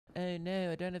Oh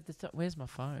no, I don't have the song. Where's my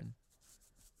phone?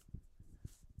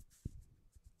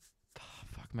 Oh,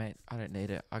 fuck, mate. I don't need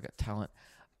it. I got talent.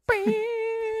 Boom,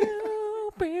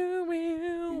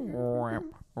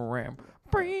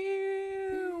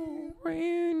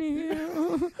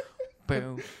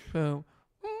 boom.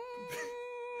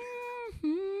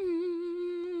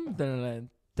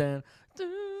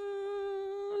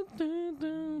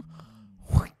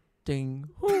 Ding.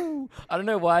 I don't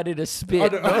know why I did a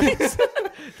spit noise.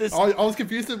 I was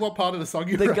confused at what part of the song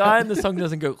you were The guy in the song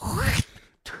doesn't go.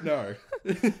 No.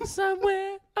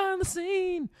 Somewhere on the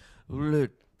scene.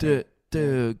 Gotta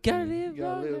live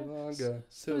longer,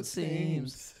 so it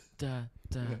seems. Da,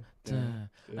 da, da.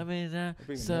 I mean,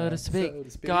 so to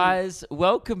speak. Guys,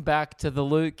 welcome back to the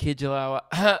Luke Kidgell Hour,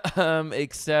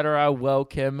 etc.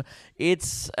 Welcome.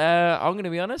 It's, I'm going to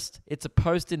be honest, it's a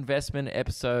post-investment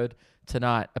episode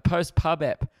tonight. A post-pub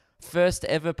ep. First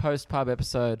ever post-pub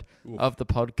episode of the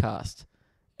podcast.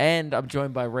 And I'm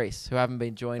joined by Reese, who I haven't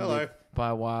been joined with by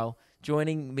a while.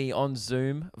 Joining me on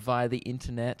Zoom via the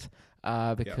internet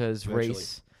because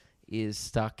Reese is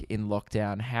stuck in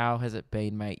lockdown. How has it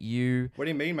been, mate? What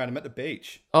do you mean, man? I'm at the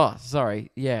beach. Oh,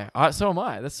 sorry. Yeah, so am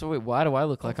I. That's so weird. Why do I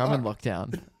look like I'm in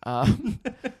lockdown?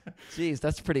 Jeez,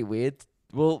 that's pretty weird.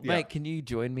 Well, mate, can you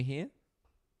join me here?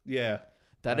 Yeah.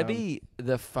 That'd be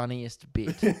the funniest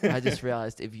bit. I just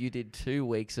realized if you did 2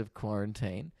 weeks of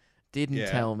quarantine, didn't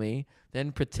tell me,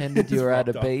 then pretended you were at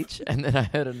a beach, and then I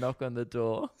heard a knock on the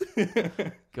door.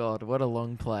 God, what a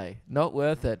long play. Not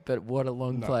worth it, but what a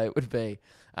long play it would be.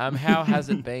 How has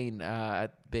it been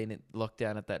being in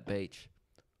lockdown at that beach?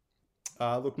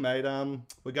 Look, mate,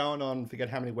 we're going on,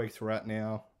 forget how many weeks we're at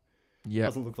now. Yeah.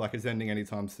 Doesn't look like it's ending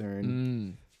anytime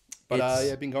soon.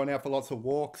 But been going out for lots of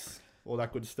walks, all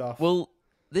that good stuff. Well,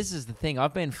 this is the thing.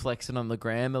 I've been flexing on the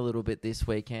gram a little bit this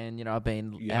weekend. You know, I've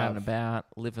been out and about,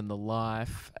 living the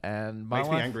life, and makes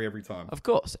me angry every time. Of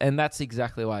course, and that's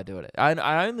exactly why I do it.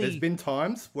 There's been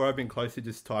times where I've been close to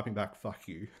just typing back "fuck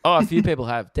you." Oh, a few people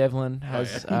have. Devlin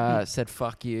has said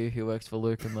 "fuck you," who works for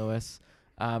Luke and Lewis.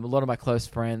 A lot of my close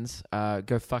friends.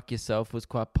 Go fuck yourself was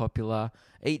quite popular.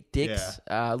 Eat dicks.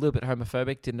 A little bit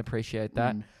homophobic. Didn't appreciate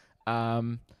that.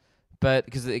 But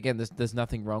because again, there's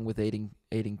nothing wrong with eating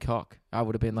cock. I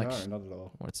would have been like, no, not at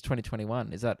all. Well, it's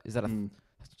 2021. Is that a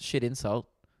shit insult?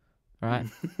 Right?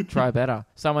 Try better.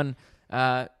 Someone,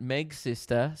 Meg's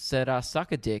sister said,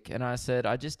 "Suck a dick," and I said,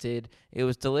 "I just did. It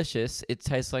was delicious. It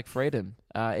tastes like freedom.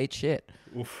 Eat shit."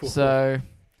 Oof. So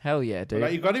hell yeah, dude.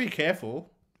 Well, you've got to be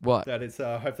careful. What? That it's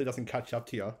hopefully doesn't catch up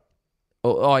to you.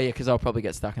 Oh yeah, because I'll probably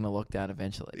get stuck in a lockdown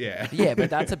eventually. Yeah. Yeah,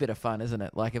 but that's a bit of fun, isn't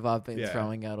it? Like if I've been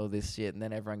throwing out all this shit and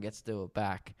then everyone gets to do it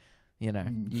back, you know,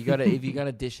 if you're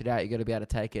gonna dish it out, you got to be able to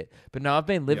take it. But no, I've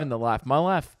been living the life. My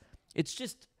life, it's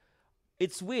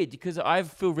weird because I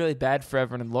feel really bad for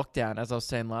everyone in lockdown, as I was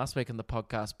saying last week on the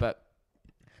podcast. But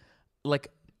like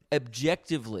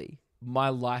objectively, my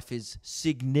life is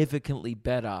significantly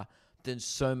better than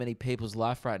so many people's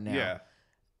life right now. Yeah.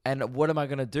 And what am I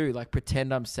gonna do? Like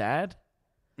pretend I'm sad?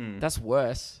 That's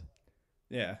worse.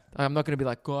 Yeah. I'm not going to be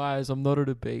like, guys, I'm not at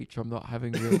a beach. I'm not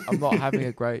having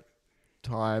a great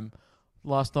time.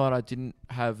 Last night I didn't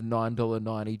have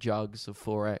 $9.90 jugs of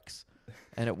 4X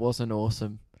and it wasn't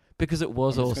awesome. Because it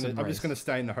was awesome. I'm just going to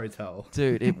stay in the hotel.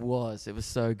 Dude, it was. It was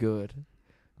so good.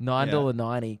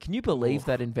 $9.90. Can you believe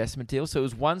that investment deal? So it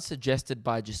was one suggested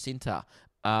by Jacinta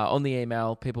on the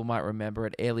email. People might remember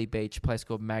at Airlie Beach, a place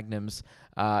called Magnum's.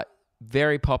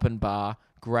 Very poppin' bar,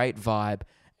 great vibe.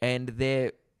 And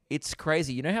it's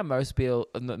crazy. You know how most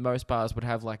bars would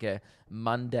have like a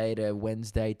Monday to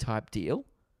Wednesday type deal?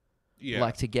 Yeah.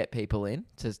 Like to get people in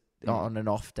on an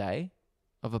off day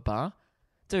of a bar?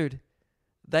 Dude,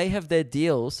 they have their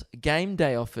deals, game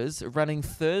day offers, running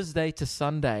Thursday to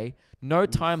Sunday. No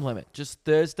time limit. Just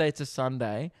Thursday to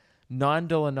Sunday.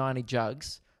 $9.90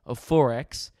 jugs of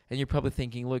 4X. And you're probably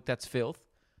thinking, Luke, that's filth.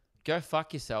 Go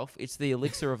fuck yourself. It's the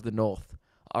elixir of the North.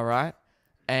 All right?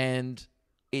 And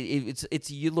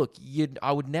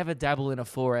I would never dabble in a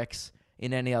 4X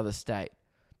in any other state.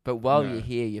 But while you're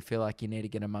here, you feel like you need to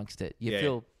get amongst it. You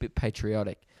feel a bit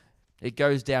patriotic. It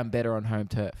goes down better on home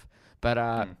turf. But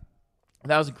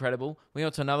that was incredible. We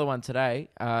went to another one today,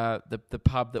 the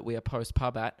pub that we are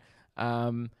post-pub at,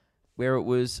 where it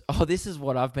was, this is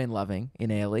what I've been loving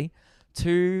in Airlie.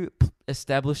 2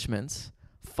 establishments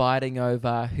fighting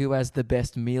over who has the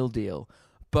best meal deal.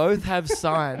 Both have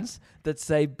signs that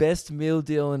say best meal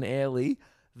deal in Airlie.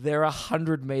 They're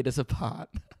 100 meters apart.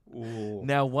 Ooh.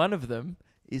 Now, one of them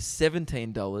is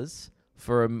 $17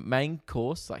 for a main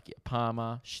course, like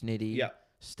parma, schnitty,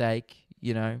 steak,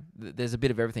 you know, there's a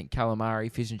bit of everything, calamari,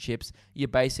 fish and chips, your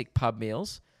basic pub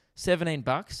meals.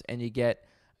 $17, and you get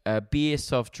a beer,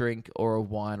 soft drink, or a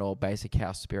wine or basic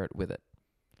house spirit with it.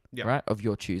 Yep. Right? Of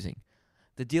your choosing.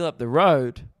 The deal up the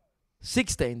road,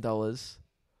 $16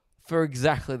 for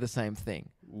exactly the same thing.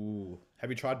 Ooh. Have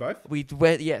you tried both? We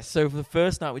went, yes. So for the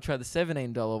first night, we tried the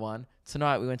 $17 one.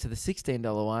 Tonight, we went to the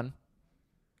 $16 one.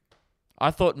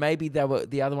 I thought maybe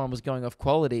the other one was going off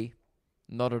quality.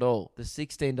 Not at all. The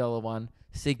 $16 one,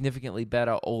 significantly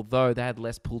better, although they had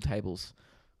less pool tables.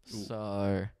 Ooh.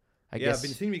 So I guess I've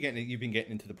been seeing you've been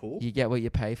getting into the pool. You get what you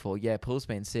pay for. Yeah, pool's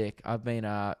been sick. I've been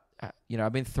I've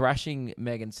been thrashing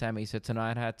Meg and Sammy, so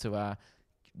tonight I had to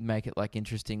make it like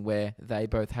interesting where they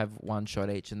both have one shot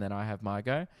each and then I have my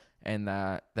go. And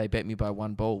they bet me by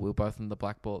one ball. We were both on the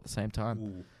black ball at the same time.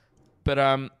 Ooh.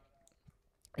 But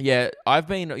yeah, I've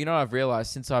been, I've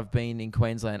realized since I've been in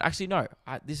Queensland, actually no,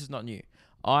 this is not new.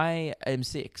 I am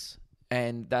 6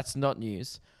 and that's not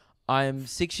news. I'm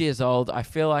 6 years old. I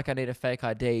feel like I need a fake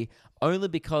ID only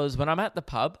because when I'm at the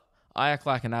pub, I act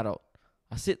like an adult.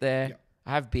 I sit there, Yep.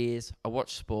 I have beers, I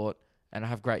watch sport, and I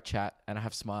have great chat, and I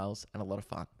have smiles and a lot of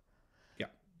fun. Yeah.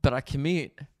 But I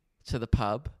commute to the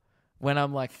pub when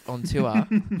I'm like on tour,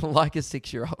 like a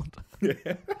 6-year-old.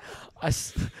 Yeah.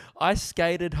 I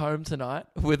skated home tonight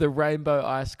with a rainbow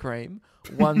ice cream,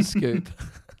 1 scoop.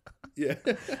 Yeah.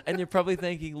 And you're probably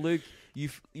thinking, Luke,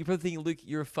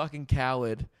 you're a fucking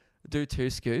coward. Do 2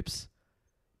 scoops.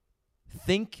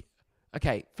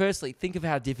 Firstly, think of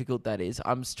how difficult that is.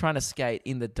 I'm trying to skate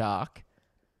in the dark.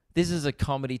 This is a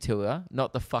comedy tour,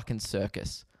 not the fucking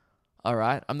circus. All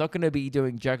right? I'm not going to be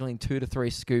juggling 2 to 3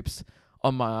 scoops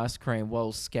on my ice cream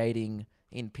while skating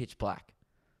in pitch black.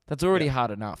 That's already hard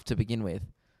enough to begin with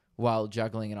while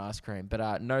juggling an ice cream.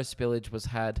 But no spillage was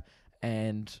had,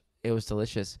 and it was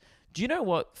delicious. Do you know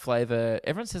what flavor?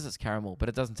 Everyone says it's caramel, but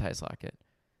it doesn't taste like it.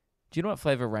 Do you know what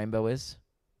flavor rainbow is?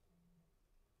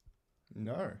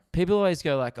 No. People always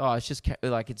go like, "Oh, it's just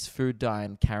it's food dye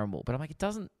and caramel," but I'm like, it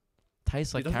doesn't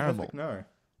taste like caramel. No.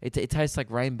 It tastes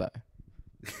like rainbow.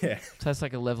 Yeah. It tastes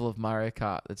like a level of Mario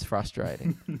Kart that's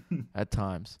frustrating at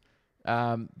times.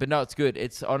 But no, it's good.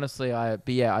 It's honestly, I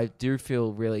do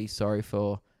feel really sorry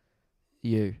for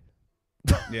you.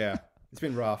 Yeah. It's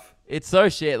been rough. It's so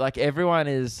shit. Like, everyone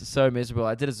is so miserable.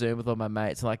 I did a Zoom with all my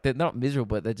mates. And like, they're not miserable,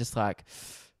 but they're just like,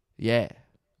 yeah.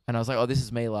 And I was like, oh, this is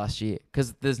me last year.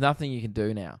 Because there's nothing you can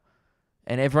do now.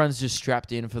 And everyone's just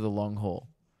strapped in for the long haul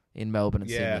in Melbourne and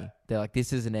Sydney. They're like,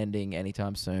 this isn't ending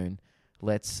anytime soon.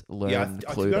 Let's learn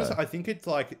Cluedo. To be honest, I think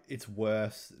it's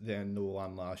worse than the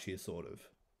one last year, sort of.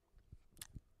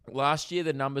 Last year,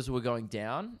 the numbers were going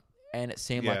down, and it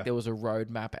seemed like there was a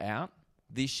roadmap out.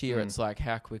 This year, it's like,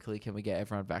 how quickly can we get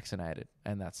everyone vaccinated?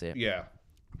 And that's it. Yeah.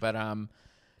 But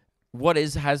what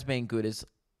has been good is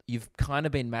you've kind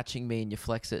of been matching me in your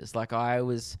flexes. Like, I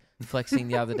was flexing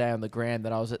the other day on the gram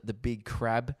that I was at the Big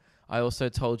Crab. I also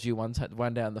told you one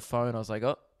day on the phone, I was like,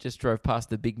 oh, just drove past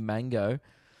the Big Mango.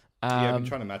 I've been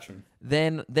trying to match him.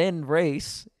 Then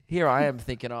Reese, here I am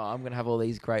thinking, oh, I'm going to have all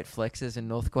these great flexes in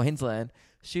North Queensland,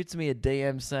 shoots me a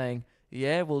DM saying,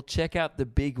 yeah, well, check out the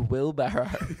big wheelbarrow.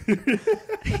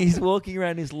 He's walking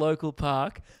around his local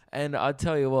park, and I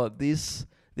tell you what, this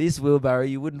wheelbarrow,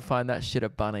 you wouldn't find that shit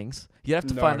at Bunnings. You'd have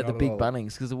to find it at the big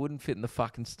Bunnings because it wouldn't fit in the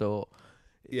fucking store.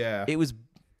 Yeah. It was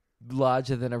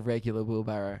larger than a regular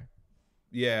wheelbarrow.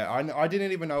 Yeah, I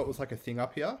didn't even know it was like a thing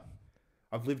up here.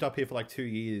 I've lived up here for like 2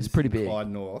 years. It's pretty big. Clyde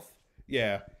North.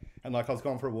 Yeah. And like I was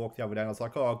going for a walk the other day and I was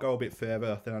like, oh, I'll go a bit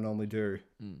further than I normally do.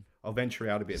 I'll venture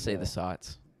out a bit See more. the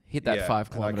sights. Hit that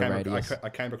 5 kilometre radius. I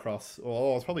came across, I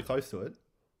was probably close to it.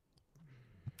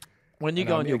 When you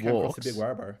go on your walks, a big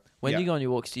Warrabo. You go on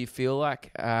your walks, do you feel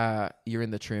like you're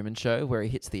in the Truman Show where he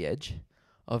hits the edge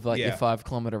of like your 5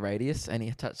 kilometre radius and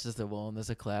he touches the wall and there's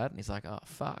a cloud and he's like, oh,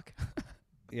 fuck.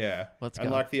 Yeah. Let's go.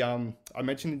 And like I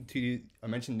mentioned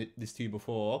this to you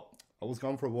before. I was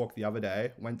going for a walk the other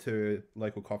day, went to a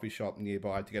local coffee shop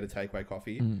nearby to get a takeaway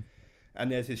coffee. And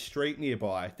there's this street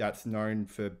nearby that's known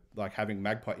for like having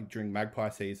during magpie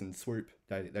season swoop.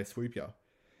 They swoop you.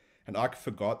 And I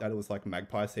forgot that it was like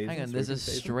magpie season. Hang on, there's a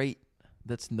street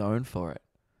that's known for it.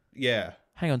 Yeah.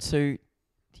 Hang on, so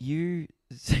your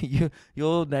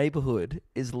neighborhood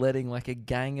is letting like a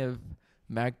gang of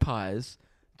magpies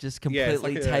just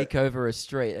completely take over a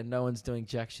street and no one's doing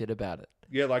jack shit about it.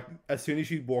 Yeah, like as soon as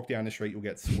you walk down the street, you'll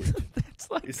get swooped.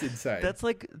 It's insane. That's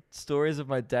like stories of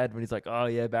my dad when he's like, oh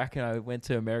yeah, back when I went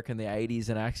to America in the 80s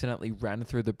and I accidentally ran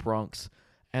through the Bronx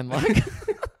and like,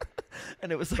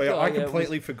 and it was like, I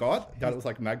completely forgot that it was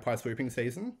like magpie swooping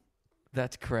season.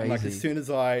 That's crazy. And like as soon as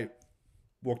I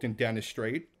walked down the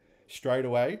street, straight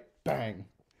away, bang.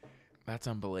 That's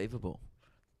unbelievable.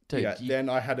 Dude, then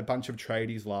I had a bunch of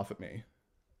tradies laugh at me.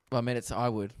 Well, I mean, I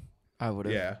would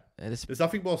have. Yeah. There's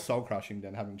nothing more soul crushing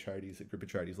than having a group of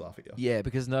tradies laugh at you. Yeah,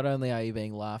 because not only are you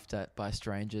being laughed at by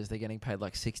strangers, they're getting paid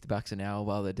like $60 an hour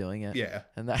while they're doing it. Yeah.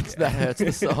 And that hurts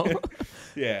the soul.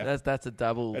 Yeah. That's a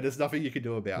double. And there's nothing you can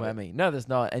do about whammy. it. No, there's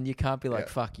not. And you can't be like,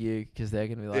 fuck you, because they're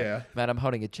going to be like, man, I'm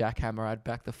holding a jackhammer. I'd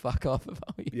back the fuck off if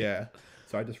I were you. Yeah.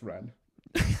 So I just ran.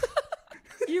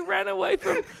 You ran away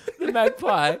from the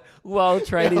magpie while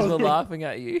tradies were laughing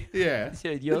at you. Yeah.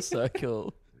 Dude, you're so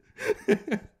cool.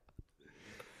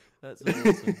 That's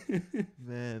awesome.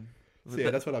 Man. So yeah,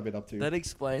 that's what I've been up to. That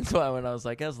explains why when I was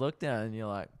like, how's lockdown? And you're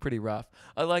like, pretty rough.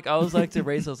 I was like to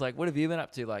Reese, I was like, what have you been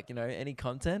up to? Like, any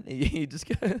content? You just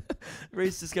go,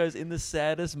 Reese just goes in the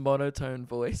saddest monotone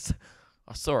voice.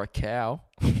 I saw a cow.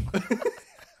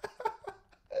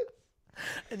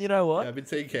 And you know what? Yeah, I've been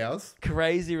seeing cows.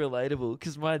 Crazy relatable,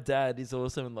 because my dad is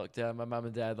also in lockdown. My mum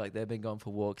and dad, like, they've been gone for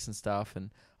walks and stuff,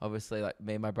 and obviously, like,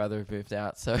 me and my brother have moved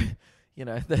out, so they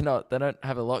don't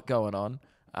have a lot going on.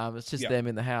 It's just them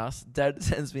in the house. Dad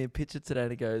sends me a picture today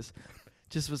and he goes,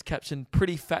 just was captioned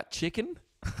pretty fat chicken.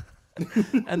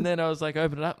 And then I was like,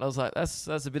 open it up and I was like, that's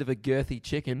a bit of a girthy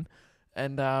chicken,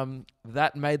 and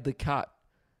that made the cut.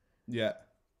 Yeah.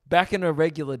 Back in a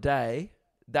regular day,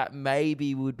 that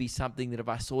maybe would be something that if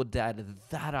I saw Dad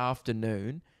that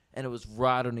afternoon and it was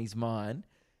right on his mind,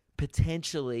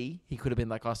 potentially he could have been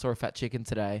like, I saw a fat chicken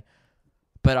today.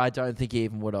 But I don't think he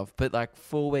even would have. But like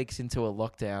 4 weeks into a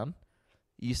lockdown,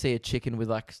 you see a chicken with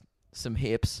like some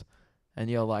hips and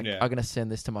you're like, I'm going to send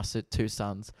this to my 2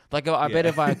 sons. Like, I bet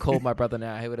if I had called my brother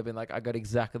now, he would have been like, I got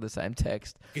exactly the same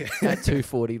text at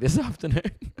 2:40 this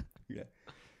afternoon. Yeah.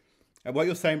 And what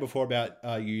you're saying before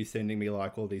about you sending me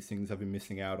like all these things I've been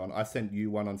missing out on, I sent you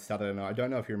one on Saturday night. I don't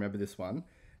know if you remember this one.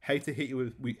 Hate to hit you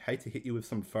with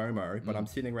some FOMO, but I'm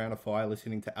sitting around a fire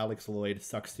listening to Alex Lloyd,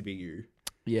 Sucks to Be You.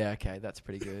 Yeah, okay, that's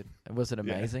pretty good. And was it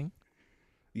amazing?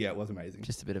 Yeah, it was amazing.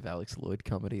 Just a bit of Alex Lloyd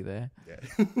comedy there.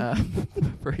 Yeah.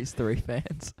 For his 3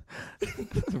 fans.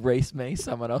 Reese, me,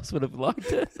 someone else would have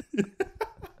liked it.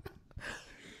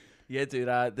 Yeah, dude.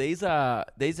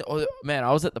 Man,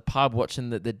 I was at the pub watching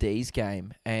the D's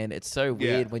game, and it's so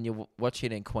weird when you're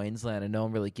watching it in Queensland and no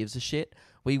one really gives a shit.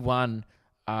 We won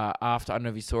after, I don't know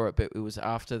if you saw it, but it was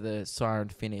after the siren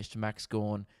finished. Max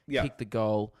Gawn kicked the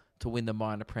goal to win the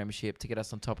minor premiership to get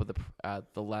us on top of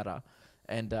the ladder,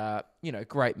 and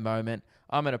great moment.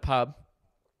 I'm at a pub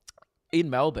in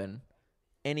Melbourne.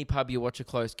 Any pub you watch a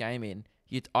close game in,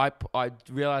 I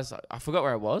realized I forgot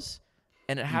where I was.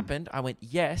 And it happened. I went,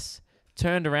 yes,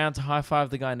 turned around to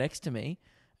high-five the guy next to me,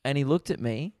 and he looked at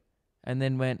me and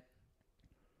then went,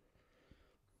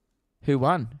 who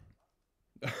won?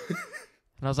 And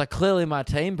I was like, clearly my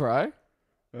team, bro.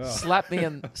 Oh. Slap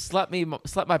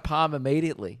my palm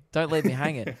immediately. Don't leave me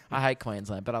hanging. I hate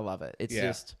Queensland, but I love it. It's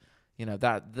just,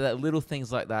 that the little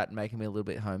things like that making me a little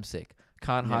bit homesick.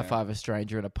 Can't high-five a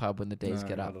stranger in a pub when the D's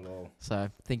get up. Not at all. So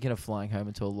thinking of flying home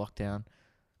into a lockdown.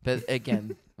 But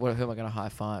again, who am I going to high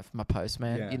five? My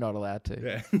postman? Yeah. You're not allowed to.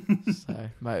 Yeah. So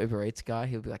my Uber Eats guy,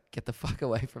 he'll be like, get the fuck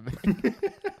away from me.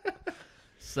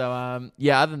 So,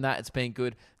 other than that, it's been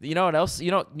good. You know what else?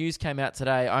 What news came out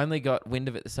today? I only got wind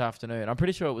of it this afternoon. I'm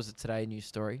pretty sure it was a Today news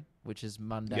story, which is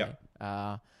Monday.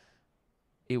 Yeah.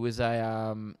 It was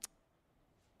the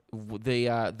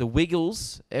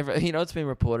Wiggles. It's been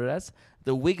reported as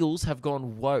the Wiggles have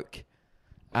gone woke.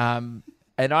 And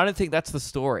I don't think that's the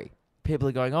story. People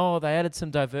are going, oh, they added some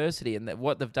diversity. And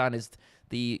what they've done is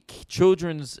the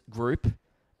children's group,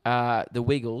 the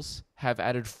Wiggles, have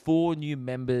added 4 new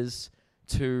members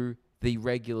to the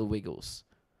regular Wiggles.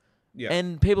 Yeah.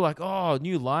 And people are like, oh,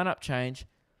 new lineup change.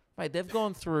 Mate, they've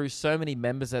gone through so many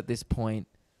members at this point.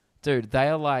 Dude, they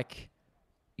are like,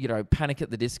 Panic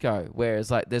at the Disco. Whereas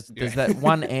like there's that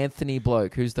one Anthony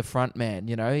bloke who's the front man,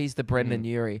 he's the Brendan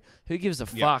Urie. Who gives a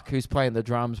fuck who's playing the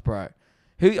drums, bro?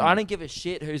 I don't give a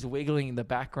shit who's wiggling in the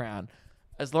background.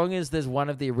 As long as there's one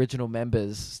of the original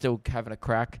members still having a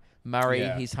crack. Murray,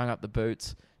 he's hung up the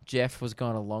boots. Jeff was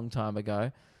gone a long time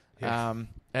ago. Yeah.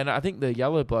 And I think the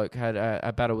yellow bloke had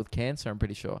a battle with cancer, I'm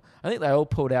pretty sure. I think they all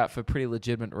pulled out for pretty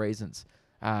legitimate reasons.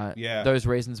 Those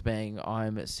reasons being,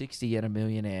 I'm 60 and a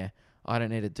millionaire. I don't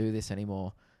need to do this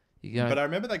anymore. But I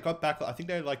remember they got back. I think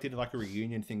they did a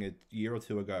reunion thing a year or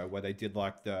 2 ago where they did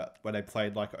where they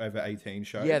played over 18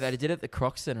 shows. Yeah, they did it at the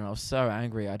Crocs Centre, and I was so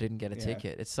angry I didn't get a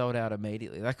ticket. It sold out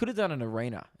immediately. They could have done an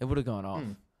arena. It would have gone off.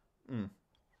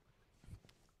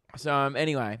 So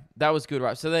anyway, that was good,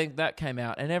 right? So then that came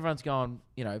out, and everyone's gone.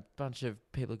 A bunch of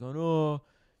people are going, oh,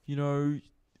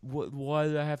 why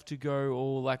do I have to go?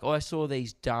 Or like, I saw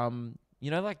these dumb,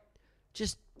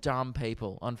 just dumb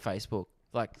people on Facebook.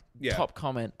 Like, top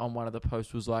comment on one of the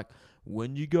posts was like,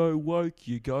 when you go woke,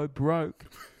 you go broke.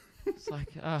 It's like,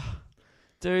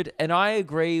 dude. And I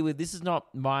agree with, this is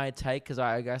not my take, because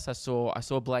I guess I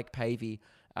saw Blake Pavey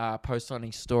post on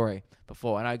his story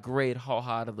before, and I agreed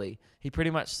wholeheartedly. He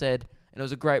pretty much said, and it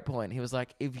was a great point, he was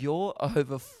like, if you're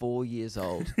over 4 years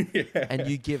old and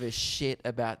you give a shit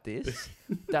about this,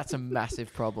 that's a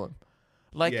massive problem.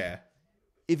 Like,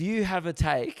 if you have a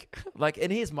take, like,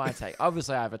 and here's my take.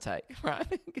 Obviously, I have a take,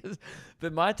 right?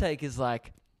 But my take is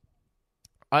like,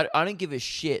 I don't give a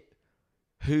shit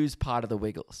who's part of the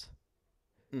Wiggles.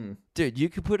 Dude, you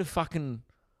could put a fucking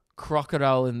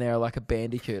crocodile in there like a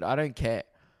bandicoot. I don't care.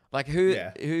 Like,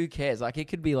 who cares? Like, it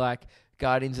could be like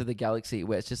Guardians of the Galaxy,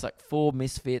 where it's just like 4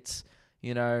 misfits,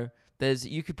 you know.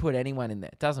 You could put anyone in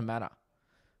there. It doesn't matter,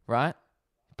 right?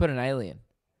 Put an alien.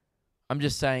 I'm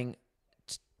just saying,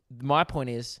 my point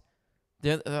is,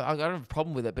 I don't have a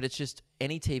problem with it, but it's just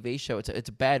any TV show. It's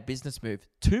a bad business move.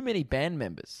 Too many band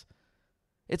members.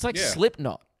 It's like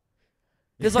Slipknot.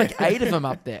 There's like 8 of them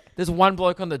up there. There's one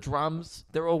bloke on the drums.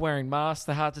 They're all wearing masks.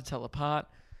 They're hard to tell apart.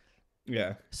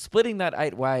 Yeah. Splitting that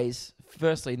 8 ways,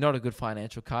 firstly, not a good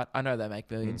financial cut. I know they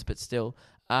make millions, but still.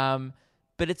 But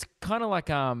it's kind of like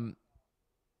I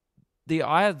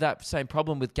have that same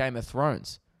problem with Game of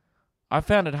Thrones. I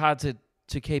found it hard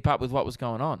to keep up with what was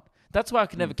going on. That's why I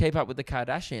could never keep up with the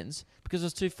Kardashians, because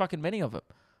there's too fucking many of them,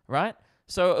 right?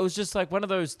 So it was just like one of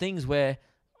those things where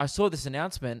I saw this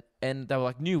announcement and they were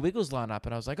like, new Wiggles line up,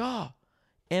 and I was like, oh,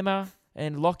 Emma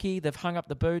and Lockie, they've hung up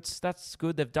the boots. That's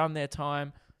good. They've done their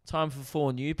time. Time for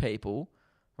 4 new people,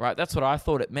 right? That's what I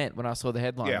thought it meant when I saw the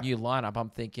headline, new lineup.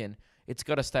 I'm thinking it's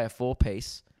got to stay a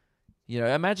 4-piece. You know,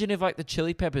 imagine if like the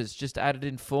Chili Peppers just added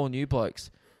in 4 new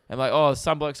blokes. And like, oh,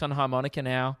 some blokes on harmonica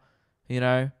now, you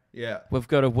know. Yeah. We've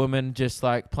got a woman just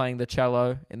like playing the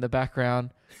cello in the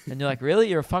background. And you're like, really?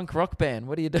 You're a funk rock band.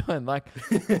 What are you doing? Like,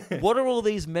 what are all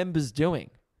these members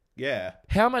doing? Yeah.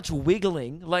 How much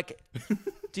wiggling? Like,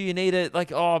 do you need it?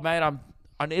 Like, oh, mate,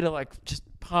 I need to like just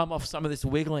palm off some of this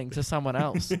wiggling to someone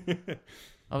else.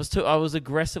 I was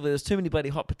aggressively, there's too many bloody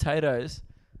hot potatoes.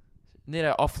 Need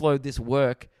to offload this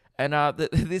work. And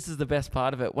this is the best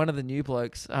part of it. One of the new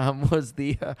blokes was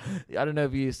I don't know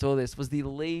if you saw this, was the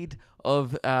lead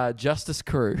of Justice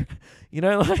Crew. You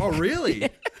know, like, oh really? Yeah.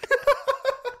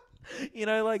 You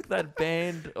know, like that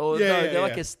band, or they're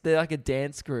like a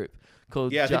dance group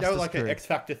called Justice Crew. Yeah, they were like Crew. an X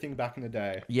Factor thing back in the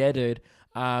day. Yeah, dude.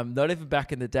 Not even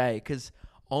back in the day, because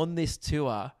on this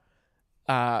tour,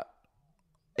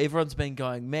 everyone's been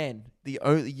going, man, the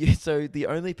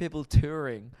only people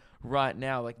touring right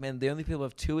now, like, man, the only people who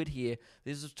have toured here,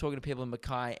 this is talking to people in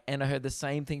Mackay, and I heard the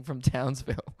same thing from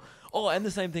Townsville. Oh, and the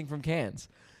same thing from Cairns.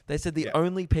 They said the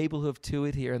only people who have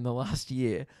toured here in the last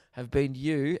year have been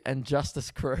you and Justice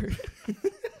Crew.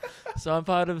 So I'm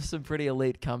part of some pretty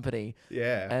elite company.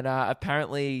 Yeah. And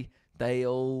apparently they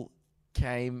all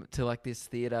came to like this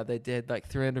theater. They did like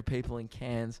 300 people in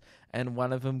Cairns, and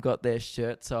one of them got their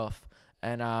shirts off.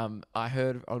 And I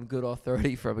heard on good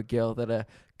authority from a girl that a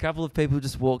couple of people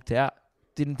just walked out,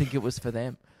 didn't think it was for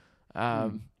them.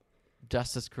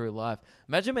 Justice Crew live.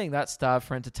 Imagine being that starved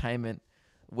for entertainment,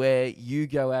 where you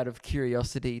go out of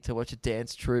curiosity to watch a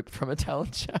dance troupe from a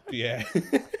talent show. Yeah.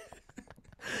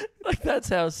 Like, that's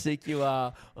how sick you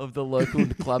are of the local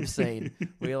club scene,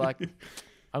 where you're like,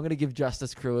 I'm going to give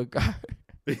Justice Crew a go.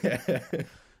 Yeah.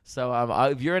 So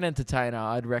if you're an entertainer,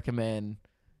 I'd recommend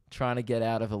trying to get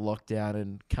out of a lockdown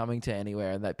and coming to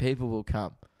anywhere, and that people will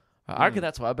come. I reckon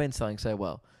that's why I've been selling so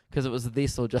well, because it was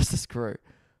this or Justice Crew.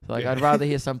 Like, I'd rather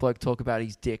hear some bloke talk about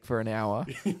his dick for an hour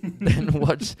than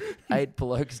watch 8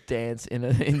 blokes dance in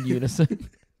unison.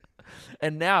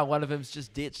 And now one of them's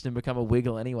just ditched and become a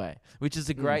wiggle anyway, which is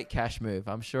a great cash move.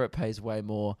 I'm sure it pays way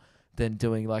more than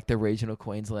doing like the regional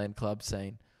Queensland club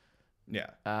scene.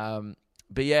 Yeah.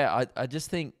 But yeah, I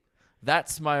just think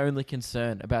that's my only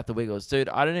concern about the Wiggles. Dude,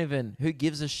 who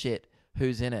gives a shit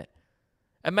who's in it?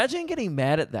 Imagine getting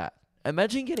mad at that.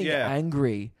 Imagine getting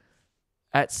angry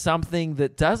at something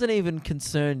that doesn't even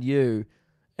concern you.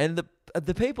 And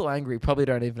the people angry probably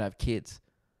don't even have kids.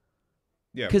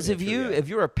 Yeah. Because if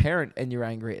you're a parent and you're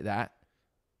angry at that,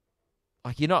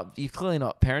 like, you're clearly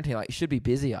not parenting. Like, you should be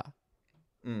busier.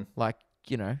 Like,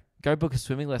 you know, go book a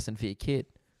swimming lesson for your kid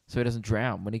so he doesn't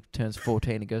drown when he turns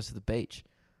 14 and goes to the beach.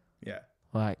 Yeah.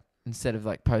 Like, instead of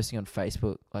like posting on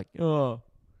Facebook, like, oh,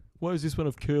 why does this one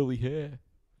have curly hair?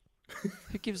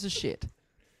 Who gives a shit?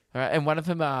 All right, and one of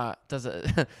them does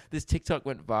it. This TikTok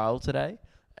went viral today,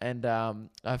 and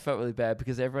I felt really bad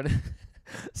because everyone.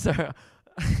 So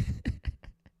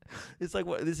it's like,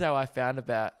 this is how I found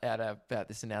out about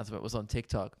this announcement was on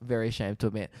TikTok. Very ashamed to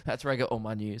admit. That's where I get all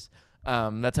my news.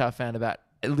 That's how I found about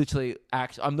literally,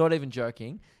 actually, I'm not even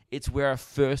joking. It's where I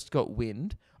first got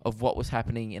wind of what was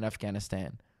happening in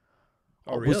Afghanistan.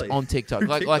 Oh, Was really? on TikTok. Through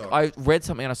like TikTok? I read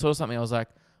something and I saw something. I was like,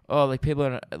 oh, like people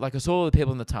are like I saw all the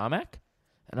people on the tarmac,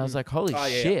 and I was like, holy Oh,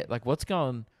 yeah. shit! Like what's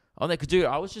going on there? Because dude,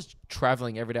 I was just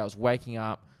traveling every day. I was waking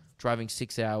up, driving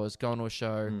 6 hours, going to a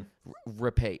show,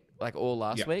 repeat like all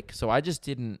last week. So I just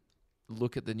didn't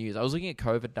look at the news. I was looking at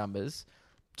COVID numbers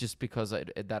just because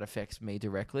that affects me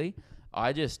directly.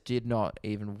 I just did not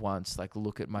even once like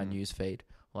look at my news feed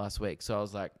last week. So I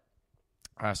was like,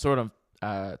 I saw it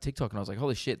on TikTok and I was like,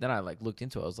 holy shit. Then I like looked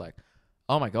into it. I was like,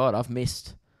 oh my God, I've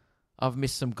missed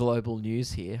some global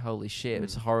news here. Holy shit.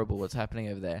 It's horrible what's happening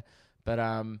over there.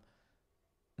 But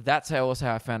that's how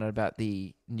I found out about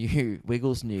the new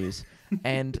Wiggles news.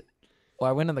 And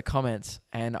I went in the comments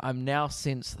and I'm now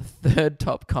since the third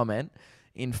top comment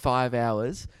in 5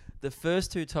 hours. The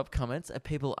first two top comments are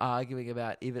people arguing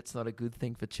about if it's not a good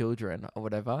thing for children or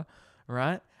whatever,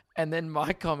 right? And then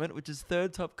my comment, which is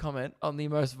third top comment on the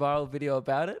most viral video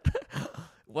about it.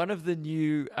 One of the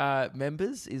new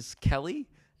members is Kelly,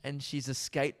 and she's a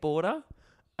skateboarder.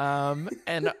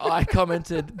 And I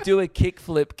commented, do a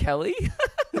kickflip, Kelly.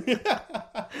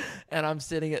 And I'm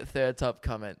sitting at third top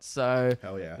comment. So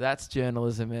Hell yeah. that's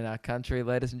journalism in our country,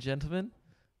 ladies and gentlemen.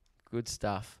 Good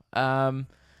stuff.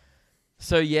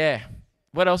 So yeah,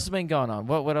 what else has been going on?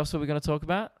 What else are we going to talk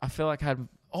about? I feel like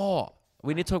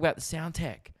we need to talk about the sound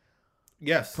tech.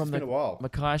 Yes, From it's been a while.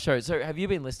 Mackay show. So have you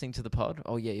been listening to the pod?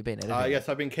 Oh yeah, you've been editing. Yes,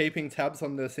 I've been keeping tabs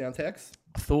on the sound techs.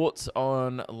 Thoughts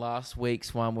on last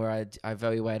week's one where I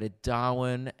evaluated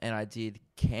Darwin and I did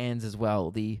Cairns as well.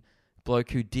 The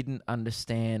bloke who didn't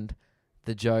understand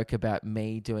the joke about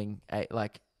me doing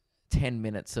 10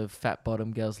 minutes of fat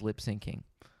bottom girls lip syncing.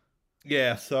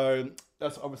 Yeah, so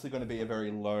that's obviously going to be a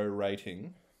very low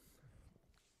rating.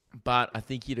 But I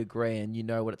think you'd agree, and you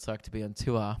know what it's like to be on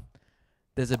tour.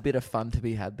 There's a bit of fun to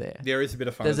be had there. There is a bit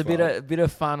of fun. There's as a bit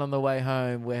of fun on the way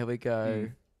home where we go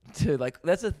to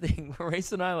that's the thing.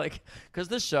 Maurice and I because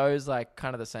the show's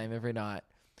kind of the same every night.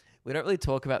 We don't really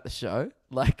talk about the show.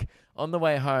 Like on the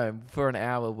way home for an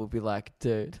hour, we'll be like,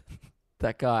 dude,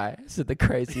 that guy said the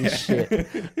craziest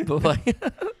shit. But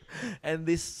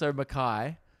and so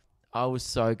Mackay, I was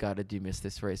so gutted you missed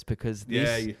this, Reese, because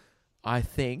this I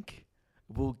think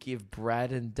will give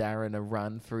Brad and Darren a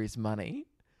run for his money.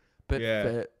 But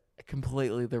for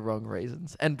completely the wrong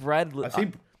reasons. And Brad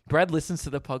listens to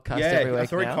the podcast every week I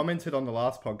saw he now, commented on the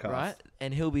last podcast. right?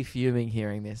 And he'll be fuming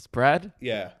hearing this. Brad,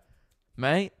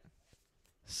 mate,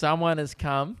 someone has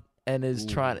come and is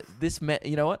trying to...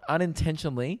 you know what?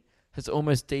 Unintentionally has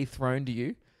almost dethroned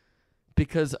you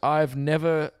because I've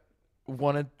never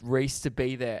wanted Reese to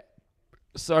be there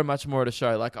so much more at a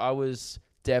show. Like, I was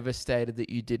devastated that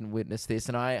you didn't witness this,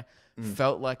 and I...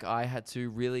 felt like I had to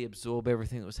really absorb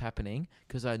everything that was happening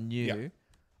because I knew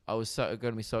I was going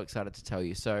to be so excited to tell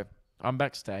you. So I'm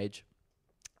backstage.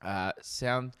 But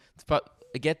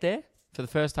I get there for the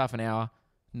first half an hour,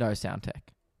 no sound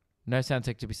tech. No sound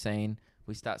tech to be seen.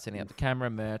 We start setting up the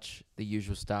camera, merch, the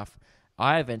usual stuff.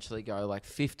 I eventually go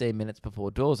 15 minutes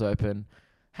before doors open.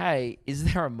 Hey,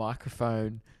 is there a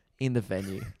microphone in the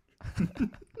venue?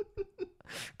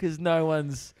 Because no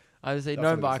one's... I would say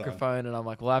no microphone, and I'm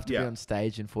like, we'll have to be on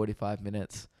stage in 45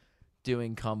 minutes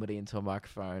doing comedy into a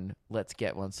microphone. Let's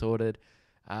get one sorted.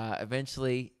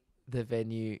 Eventually, the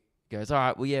venue goes, all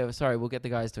right, well, yeah, sorry, we'll get the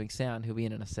guys doing sound. He'll be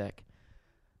in a sec.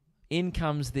 In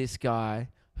comes this guy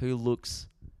who looks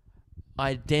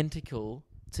identical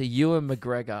to Ewan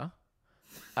McGregor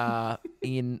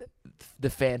in The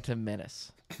Phantom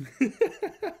Menace.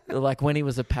 Like when he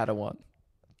was a Padawan.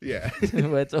 Yeah.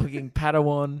 We're talking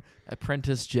Padawan,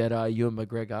 Apprentice Jedi, Ewan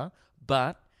McGregor.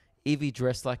 But if he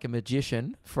dressed like a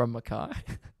magician from Mackay,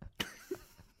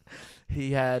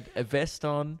 he had a vest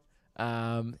on,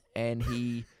 and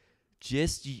he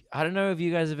just... I don't know if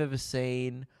you guys have ever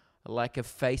seen a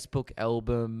Facebook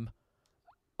album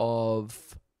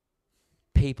of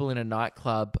people in a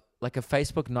nightclub, like a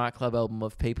Facebook nightclub album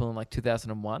of people in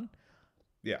 2001.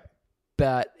 Yeah.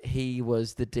 But he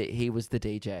was the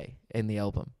DJ in the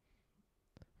album,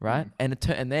 right? And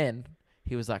then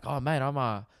he was like, "Oh man, I'm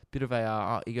a bit of a."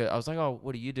 I was like, "Oh,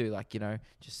 what do you do?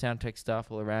 Just sound tech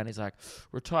stuff all around." He's like,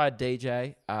 "Retired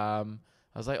DJ." I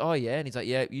was like, "Oh yeah," and he's like,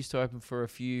 "Yeah, used to open for a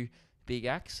few big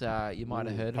acts. You might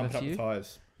have heard of a few." Pumping up the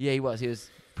tires. Yeah, he was. He was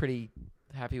pretty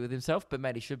happy with himself, but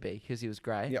mate, he should be because he was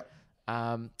great.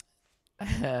 Yeah.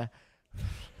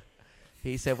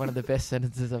 He said one of the best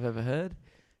sentences I've ever heard.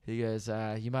 He goes,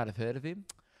 you might have heard of him.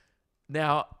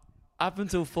 Now, up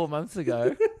until 4 months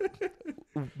ago,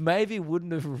 maybe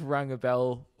wouldn't have rung a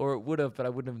bell, or it would have, but I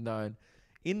wouldn't have known.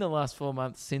 in the last 4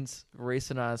 months since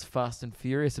Reese and I's Fast and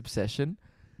Furious obsession,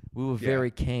 we were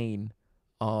very keen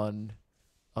on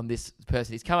this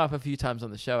person. He's come up a few times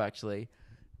on the show, actually.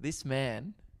 This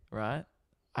man, right?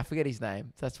 I forget his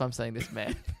name. That's why I'm saying this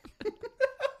man.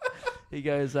 He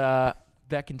goes,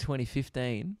 back in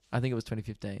 2015, I think it was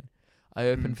 2015, I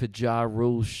opened for Ja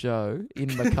Rule's show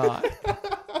in Mackay.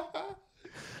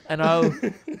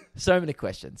 And so many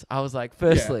questions. I was like,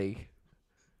 firstly,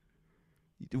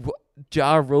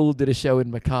 Ja Rule did a show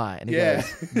in Mackay. And he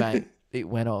goes, mate, it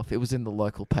went off. It was in the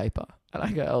local paper. And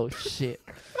I go, oh, shit.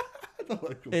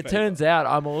 It turns out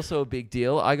I'm also a big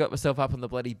deal. I got myself up on the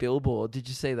bloody billboard. Did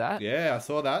you see that? Yeah, I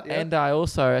saw that. Yeah. And I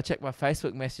checked my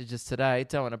Facebook messages today.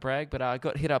 Don't want to brag, but I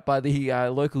got hit up by the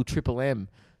local Triple M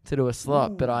to do a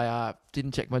slot. Ooh. But I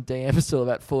didn't check my DMs until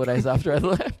about 4 days after I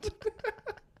left.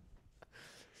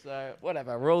 So,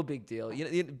 whatever. We're all a big deal.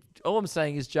 All I'm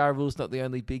saying is Ja Rule's not the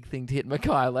only big thing to hit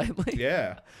Mackay lately.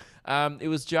 Yeah. It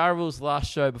was Ja Rule's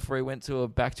last show before he went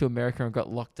back to America and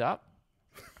got locked up.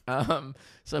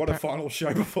 So what a final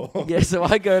show before. Yeah, so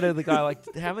I go to the guy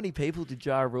like, how many people did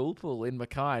Ja Rule pull in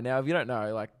Mackay? Now, if you don't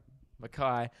know, like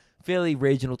Mackay, fairly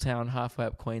regional town, halfway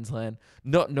up Queensland,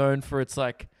 not known for its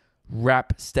like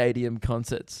rap stadium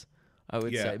concerts, I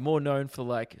would say. More known for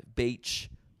like beach,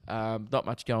 not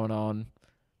much going on,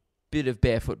 bit of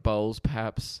barefoot bowls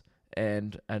perhaps,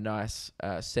 and a nice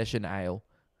session ale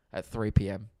at 3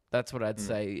 p.m. That's what I'd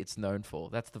say it's known for.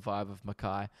 That's the vibe of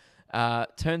Mackay.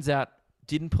 Turns out,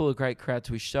 didn't pull a great crowd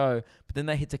to his show, but then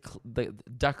they hit the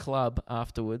Duck Club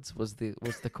afterwards was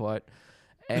the quote,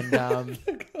 and I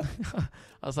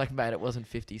was like, mate, it wasn't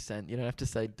 50 Cent. You don't have to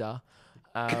say duh.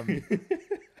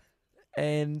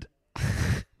 And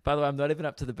by the way, I'm not even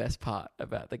up to the best part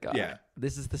about the guy. Yeah.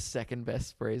 This is the second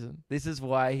best reason. This is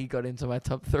why he got into my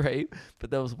top 3, but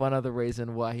there was one other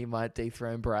reason why he might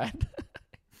dethrone Brad.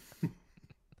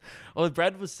 Well,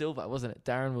 Brad was silver, wasn't it?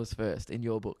 Darren was first in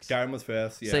your books. Darren was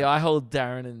first, yeah. See, I hold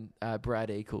Darren and Brad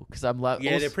equal because I'm like...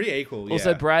 Yeah, they're pretty equal, yeah.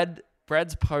 Also,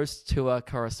 Brad's post-tour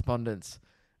correspondence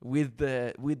with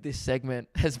this segment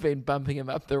has been bumping him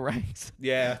up the ranks.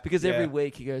 Yeah. Because every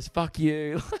week he goes, fuck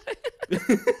you.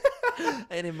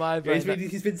 And in my brain...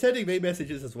 He's been sending me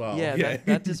messages as well. Yeah,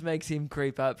 that just makes him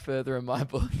creep up further in my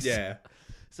books. Yeah.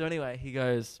 So anyway, he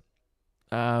goes...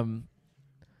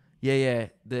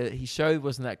 his show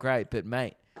wasn't that great, but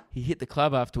mate, he hit the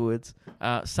club afterwards.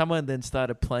 Someone then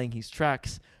started playing his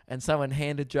tracks, and someone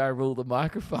handed Ja Rule the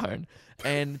microphone,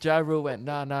 and Ja Rule went,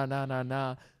 nah.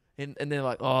 And they're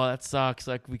like, oh, that sucks.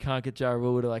 Like, we can't get Ja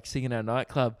Rule to like sing in our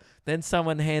nightclub. Then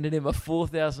someone handed him a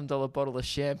 $4,000 bottle of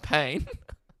champagne,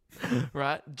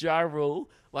 right? Ja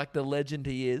Rule, like the legend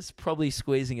he is, probably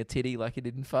squeezing a titty like he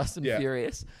did in Fast and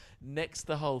Furious. Next,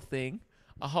 the whole thing.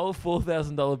 A whole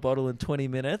 $4,000 bottle in 20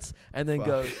 minutes, and then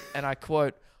go, and I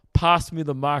quote, pass me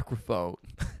the microphone.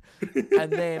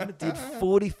 And then did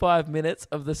 45 minutes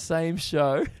of the same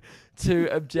show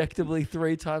to objectively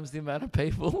 3 times the amount of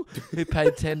people who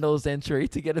paid $10 entry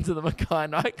to get into the Mackay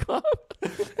nightclub.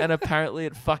 And apparently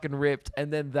it fucking ripped.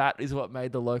 And then that is what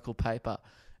made the local paper.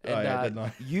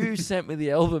 And you sent me the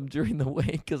album during the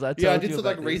week because I told you I did some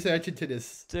about research into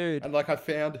this, dude. And like I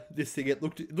found this thing. It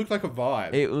looked like a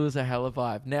vibe. It was a hell of a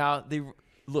vibe. Now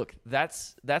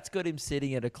that's got him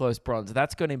sitting at a close bronze.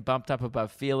 That's got him bumped up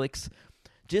above Felix.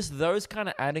 Just those kind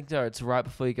of anecdotes right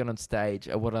before you get on stage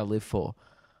are what I live for.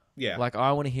 Yeah, like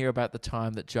I want to hear about the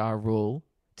time that Ja Rule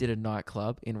did a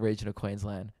nightclub in regional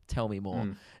Queensland. Tell me more.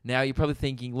 Now, you're probably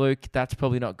thinking, Luke, that's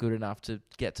probably not good enough to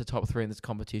get to top 3 in this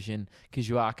competition because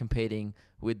you are competing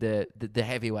with the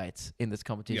heavyweights in this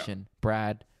competition. Yeah.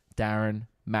 Brad, Darren,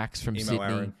 Max from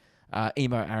Sydney,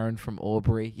 Emo Aaron from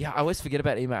Albury. Yeah, I always forget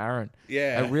about Emo Aaron.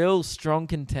 Yeah. A real strong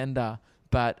contender,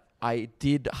 but I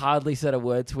did hardly say a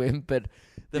word to him, but...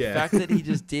 The fact that he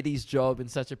just did his job in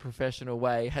such a professional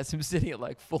way has him sitting at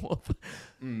like 4th.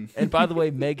 And by the way,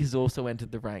 Meg has also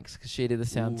entered the ranks because she did the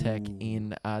sound tech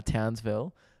in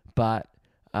Townsville, but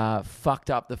fucked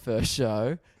up the first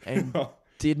show and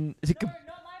didn't... No, not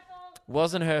my fault.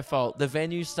 Wasn't her fault. The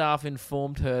venue staff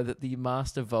informed her that the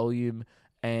master volume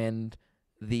and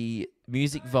the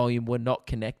music volume were not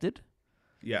connected.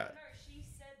 Yeah. She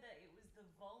said that it was the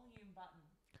volume button.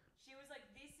 She was like,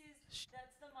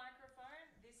 that's the microphone.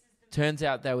 This is the... Turns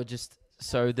out they were just...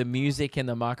 So the music and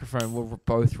the microphone were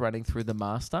both running through the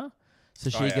master. So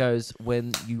she goes,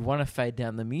 when you want to fade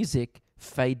down the music,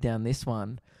 fade down this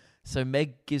one. So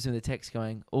Meg gives me the text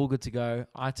going, all good to go.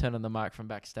 I turn on the mic from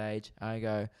backstage. I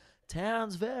go,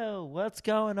 Townsville, what's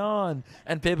going on?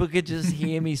 And people could just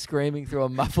hear me screaming through a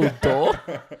muffled door.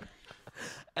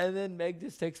 And then Meg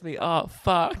just texts me, oh,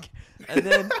 fuck. And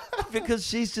then, because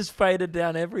she's just faded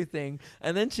down everything.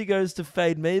 And then she goes to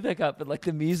fade me back up, but like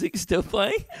the music's still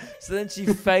playing. So then she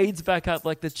fades back up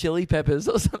like the Chili Peppers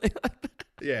or something like that.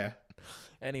 Yeah.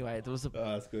 Anyway,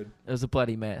 that's good. It was a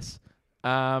bloody mess.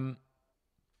 Anyway,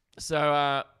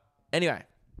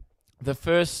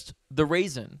 the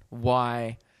reason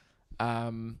why,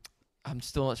 I'm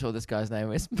still not sure what this guy's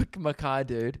name is, Mackay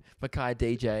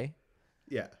DJ,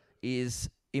 Yeah. is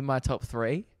in my top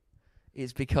 3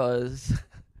 is because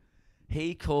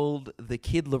he called the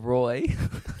Kid Leroy,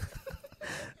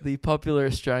 the popular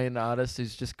Australian artist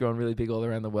who's just gone really big all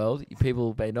around the world.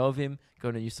 People may know of him,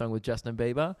 got a new song with Justin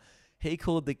Bieber. He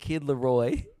called the Kid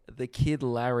Leroy the Kid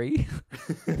Larry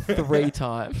 3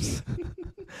 times.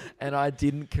 And I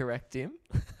didn't correct him.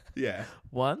 Yeah.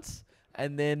 Once.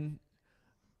 And then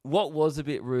what was a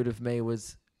bit rude of me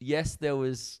was, yes, there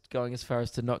was going as far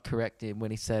as to not correct him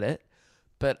when he said it,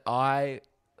 but I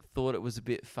thought it was a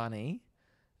bit funny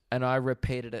and I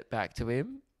repeated it back to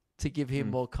him to give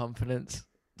him more confidence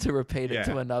to repeat it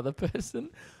to another person.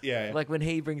 Yeah. Like when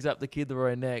he brings up the Kid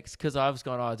Leroy next, because I was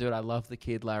going, oh, dude, I love the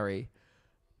Kid Larry.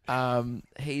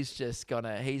 He's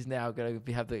now gonna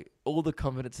have all the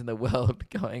confidence in the world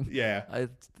going. Yeah.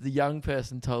 The young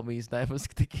person told me his name was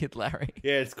the Kid Larry.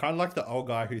 Yeah, it's kind of like the old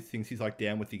guy who thinks he's like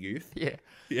down with the youth. Yeah.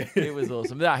 Yeah. It was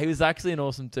awesome. Yeah, he was actually an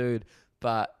awesome dude,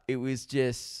 but it was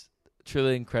just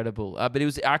truly incredible. But it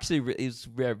was actually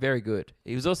very good.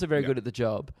 He was also very good at the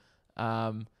job.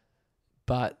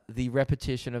 But the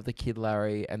repetition of the Kid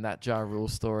Larry and that Ja Rule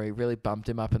story really bumped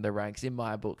him up in the ranks in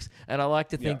my books. And I like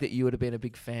to think that you would have been a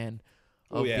big fan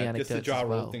of the anecdotes just the Ja as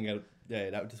well. Rule thing.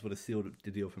 That just would have sealed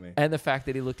the deal for me. And the fact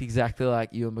that he looked exactly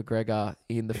like Ewan McGregor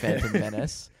in The Phantom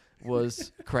Menace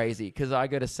was crazy. Because I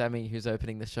go to Sammy, who's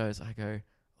opening the shows, I go,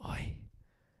 oi,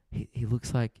 he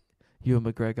looks like Ewan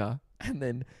McGregor. And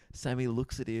then Sammy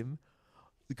looks at him,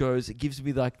 gives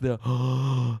me like the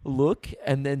look,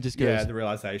 and then just goes, the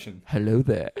realization, hello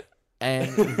there. And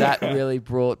that really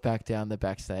brought back down the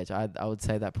backstage. I would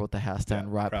say that brought the house down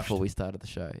before we started the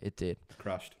show. It did.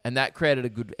 Crushed. And that created a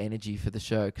good energy for the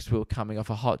show because we were coming off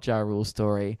a hot Ja Rule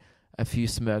story, a few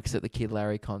smirks at the Kid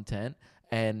Larry content,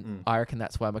 and I reckon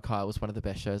that's why Mackay was one of the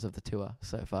best shows of the tour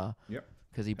so far. Yep.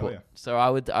 Because he brought. So I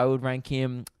would rank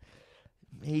him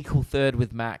equal third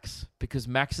with Max because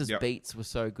Max's beats were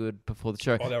so good before the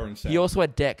show. Oh, they were insane. He also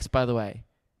had decks, by the way.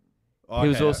 He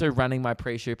was also running my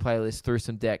pre-show playlist through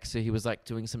some decks, so he was like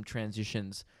doing some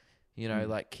transitions. You know,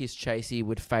 like Kiss Chasey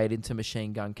would fade into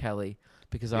Machine Gun Kelly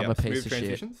because I'm a piece of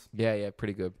transitions? shit. Yeah,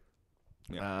 pretty good.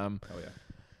 Yeah.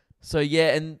 So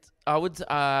yeah, and I would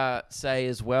say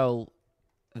as well,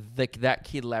 that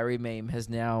Kid Larry meme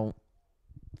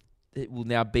it will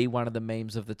now be one of the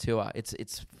memes of the tour.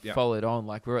 It's followed on.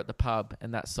 Like we were at the pub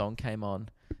and that song came on,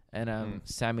 and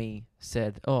Sammy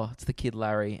said, "Oh, it's the Kid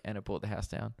Larry," and it brought the house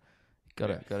down.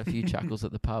 Got a few chuckles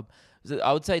at the pub. So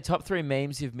I would say top 3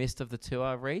 memes you've missed of the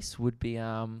tour, Reese, would be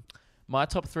my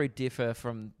top 3 differ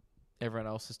from everyone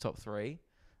else's top 3.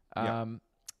 A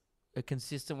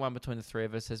consistent one between the 3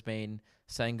 of us has been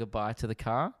saying goodbye to the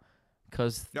car,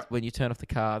 because when you turn off the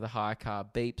car, the hire car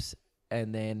beeps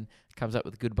and then comes up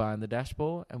with goodbye on the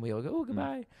dashboard, and we all go, "Oh,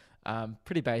 goodbye."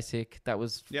 Pretty basic. That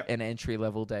was an entry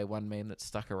level day 1 meme that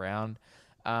stuck around.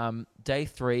 Day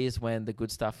 3 is when the good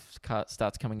stuff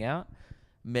starts coming out.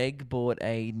 Meg bought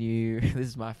a new. This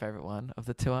is my favorite one of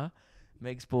the tour.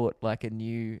 Meg's bought like a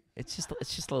new. It's just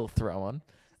a little throw on.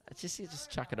 You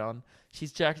just chuck it on.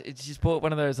 She's bought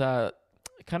one of those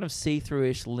kind of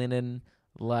see-through-ish linen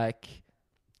like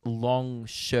long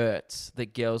shirts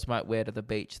that girls might wear to the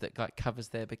beach that like covers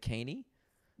their bikini.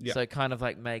 Yeah. So it kind of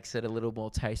like makes it a little more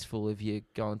tasteful if you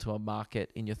go into a market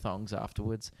in your thongs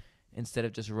afterwards, instead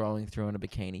of just rolling through in a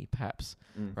bikini, perhaps,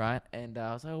 right? And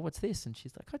I was like, "Oh, what's this?" And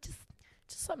she's like, "Oh,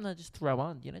 just something to just throw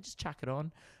on, just chuck it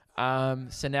on."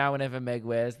 So now whenever Meg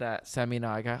wears that, Sammy and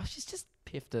I go, "Oh, she's just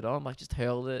piffed it on, like just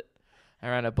hurled it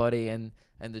around her body." And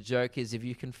the joke is, if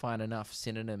you can find enough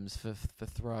synonyms for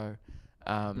throw,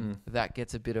 that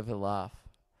gets a bit of a laugh.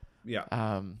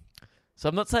 Yeah. So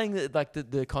I'm not saying that like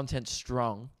the content's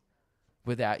strong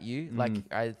without you. Like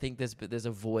I think there's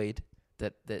a void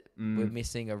that we're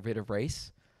missing a bit of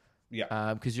Reese.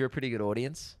 Yeah. Because you're a pretty good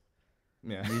audience.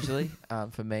 Yeah. Usually,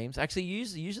 for memes. Actually,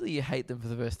 usually you hate them for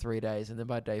the first 3 days, and then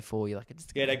by day 4 you're like,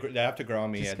 they have to grow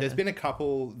on me. Yeah. There's been a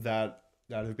couple that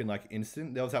have been like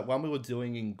instant. There was that one we were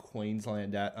doing in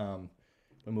Queensland at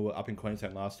when we were up in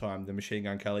Queensland last time, the Machine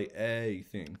Gun Kelly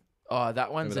thing. Oh,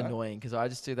 that one's annoying because I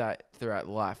just do that throughout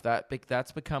life.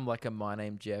 That's become like a "My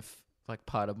Name Jeff" like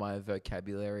part of my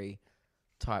vocabulary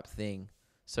type thing.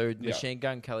 So Machine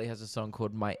Gun Kelly has a song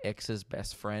called My Ex's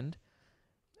Best Friend.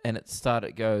 And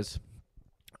it goes,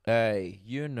 hey,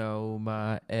 you know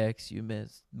my ex, you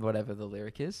miss, whatever the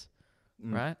lyric is,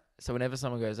 right? So whenever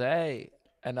someone goes, hey,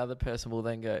 another person will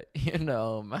then go, you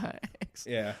know my ex.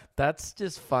 Yeah. That's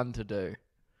just fun to do.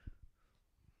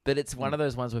 But it's one of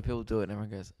those ones where people do it and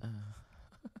everyone goes,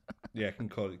 Yeah, it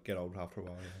can get old after a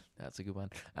while. Yeah. That's a good one.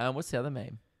 What's the other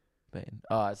meme?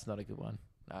 Oh, it's not a good one.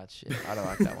 No, it's shit. I don't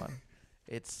like that one.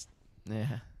 It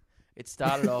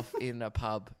started off in a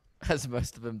pub, as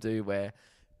most of them do, where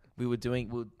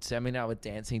Sammy and I were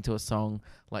dancing to a song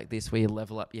like this, where you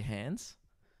level up your hands,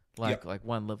 like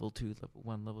 1 level, 2 level,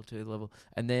 1 level, 2 level,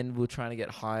 and then we're trying to get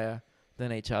higher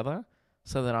than each other.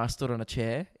 So then I stood on a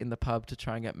chair in the pub to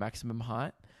try and get maximum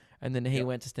height, and then he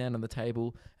went to stand on the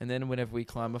table, and then whenever we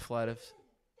climb a flight of,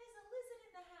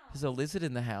 there's a lizard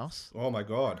in the house. Oh my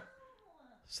God.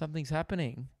 Something's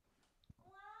happening.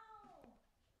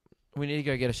 We need to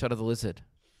go get a shot of the lizard.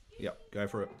 Yep, go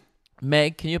for it.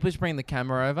 Meg, can you please bring the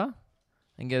camera over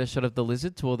and get a shot of the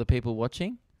lizard to all the people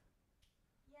watching?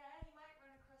 Yeah, he might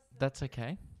run across the... That's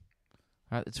okay.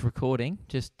 All right, it's recording.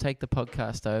 Just take the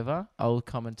podcast over. I'll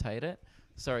commentate it.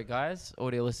 Sorry, guys.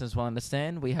 Audio listeners will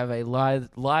understand. We have a live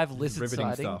lizard Riveting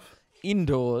sighting stuff.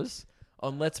 indoors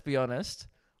on, let's be honest,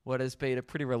 what has been a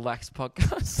pretty relaxed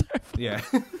podcast so far. Yeah.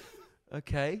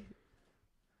 Okay.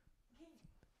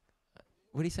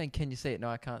 What are you saying? Can you see it? No,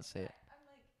 I can't see it. I'm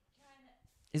like trying to...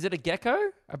 Is it a gecko?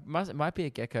 It might be a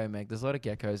gecko, Meg. There's a lot of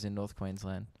geckos in North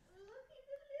Queensland. Oh,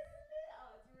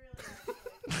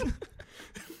 it's really...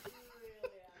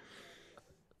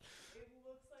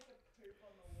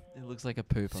 It looks like a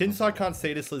poop on Since the I wall. can't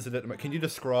see this lizard at the moment, can you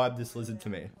describe this lizard to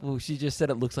me? Well, she just said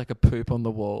it looks like a poop on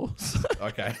the walls.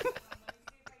 Okay.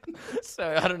 So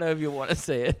I don't know if you want to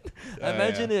see it.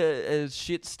 Imagine a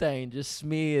shit stain just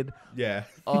smeared Yeah.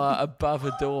 above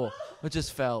a door. It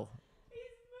just fell.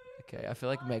 Okay, I feel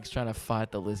like Meg's trying to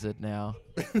fight the lizard now.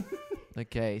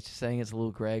 Okay, she's saying it's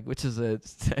little Greg, which is a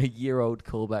year-old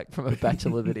callback from a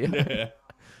Bachelor video. Yeah.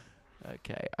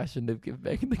 Okay, I shouldn't have given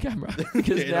Megan the camera.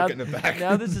 Because Yeah, look in the back.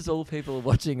 now this is all people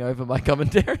watching over my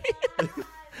commentary.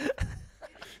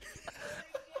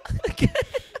 Okay.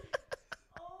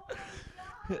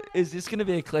 Is this going to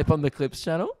be a clip on the Clips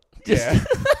channel? Yeah. His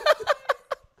fucking eyes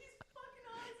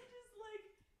are just like...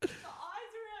 The eyes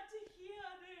are out to here,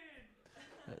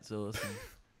 dude. That's awesome.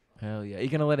 Hell yeah. Are you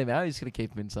going to let him out or are you just going to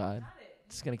keep him inside?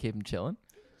 Just going to keep him chilling?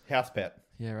 House pet.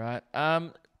 Yeah, right.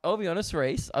 I'll be honest,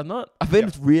 Reese. I've been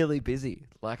really busy.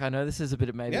 Like, I know this is a bit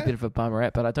of a bit of a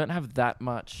bummerette, but I don't have that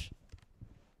much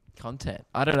content.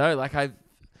 I don't know. Like, I've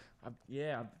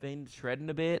been shredding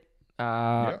a bit.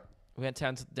 We went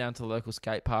down to the local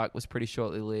skate park. Was pretty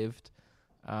shortly lived.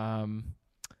 I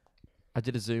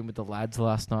did a Zoom with the lads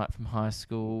last night from high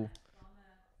school.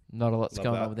 Not a lot's Love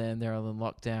going that. on with them. They're all in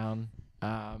lockdown.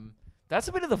 That's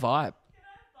a bit of the vibe.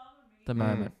 At the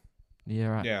moment. Yeah,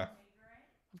 right. Yeah.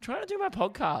 I'm trying to do my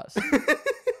podcast.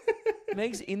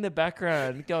 Meg's in the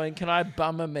background going, can I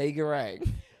bum a megarang?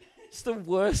 It's the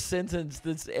worst sentence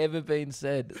that's ever been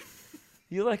said.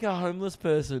 You're like a homeless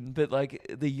person, but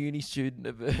like the uni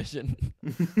student version.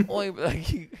 Or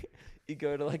like you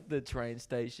go to like the train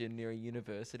station near a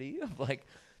university of like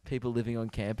people living on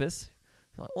campus.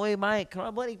 You're like, oi mate, can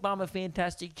I bloody bum a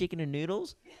fantastic chicken and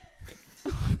noodles?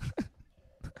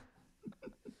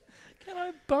 Can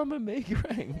I bum a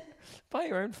megarang? Buy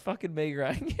your own fucking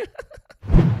megarang.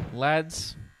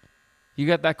 Lads, you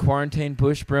got that quarantine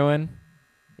push brewing?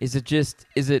 Is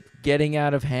it getting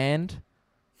out of hand?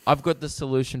 I've got the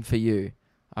solution for you.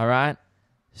 All right?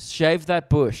 Shave that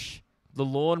bush. The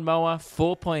lawnmower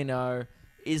 4.0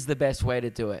 is the best way to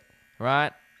do it.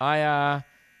 Right? I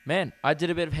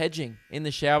did a bit of hedging in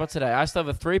the shower today. I still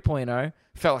have a 3.0.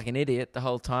 Felt like an idiot the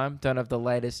whole time. Don't have the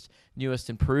latest, newest,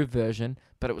 improved version,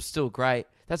 but it was still great.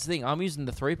 That's the thing. I'm using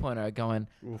the 3.0 going,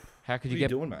 Oof. how could What you are you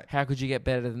doing, mate? How could you get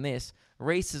better than this?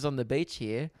 Reese is on the beach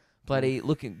here, bloody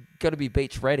looking, got to be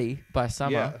beach ready by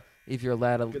summer Yeah. if you're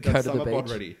allowed to Get go that to the summer bod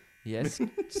beach. ready. Yes,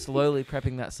 slowly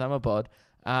prepping that summer bod.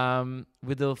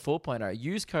 With the 4.0,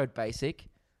 use code BASIC.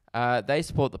 They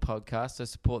support the podcast, so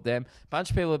support them.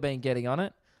 Bunch of people have been getting on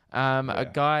it. A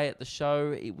guy at the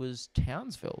show, it was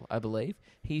Townsville, I believe.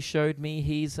 He showed me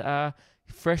his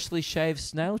freshly shaved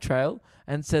snail trail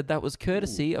and said that was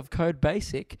courtesy of Code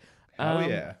Basic. Hell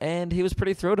yeah. And he was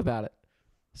pretty thrilled about it.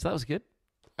 So that was good.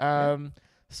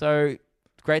 So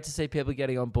great to see people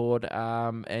getting on board.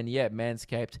 And yeah,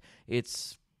 Manscaped,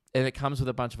 it comes with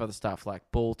a bunch of other stuff like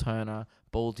ball toner,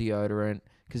 ball deodorant.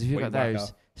 Because if you've got Weed those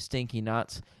whacker. stinky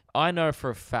nuts, I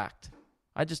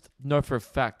just know for a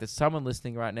fact, there's someone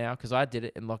listening right now, because I did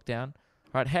it in lockdown.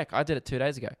 right? Heck, I did it 2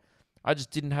 days ago. I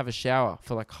just didn't have a shower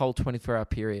for like a whole 24-hour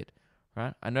period,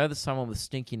 right? I know there's someone with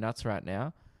stinky nuts right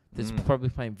now that's probably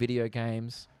playing video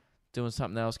games, doing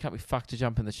something else, can't be fucked to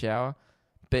jump in the shower.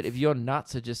 But if your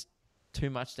nuts are just too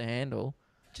much to handle,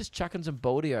 just chuck in some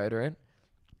ball deodorant,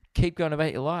 keep going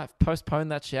about your life. Postpone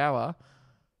that shower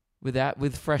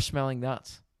with fresh smelling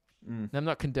nuts. And I'm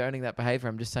not condoning that behavior.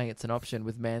 I'm just saying it's an option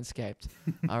with Manscaped.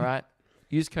 All right?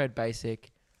 Use code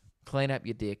BASIC, clean up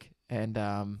your dick, and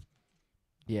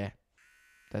yeah,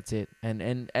 that's it.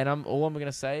 And all I'm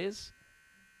gonna say is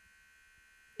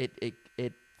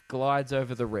it glides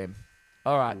over the rim.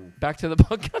 All right, back to the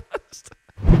podcast.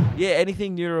 Yeah,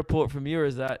 anything new to report from you, or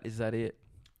is that it?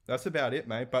 That's about it,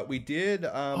 mate. But we did.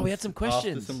 We had some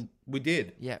questions. We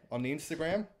did. Yeah. On the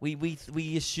Instagram.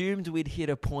 We assumed we'd hit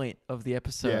a point of the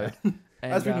episode. Yeah.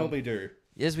 And, as we normally do.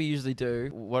 As we usually do.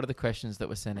 What are the questions that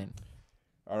were sent in?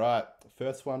 All right.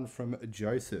 First one from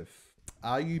Joseph.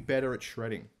 Are you better at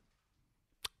shredding?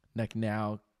 Like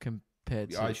now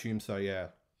compared to... I assume so, yeah.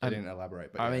 I didn't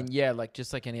elaborate. But I mean, yeah, like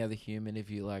just like any other human, if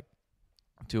you like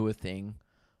do a thing,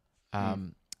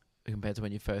 compared to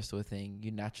when you first do a thing,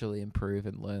 you naturally improve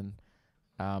and learn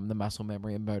the muscle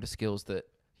memory and motor skills that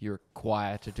you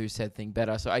require to do said thing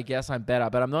better. So I guess I'm better,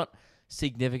 but I'm not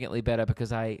significantly better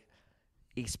because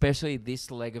especially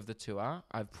this leg of the tour,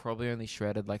 I've probably only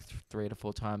shredded like 3 to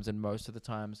 4 times, and most of the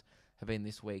times have been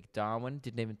this week. Darwin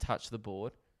didn't even touch the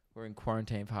board. We're in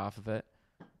quarantine for half of it,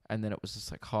 and then it was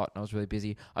just like hot, and I was really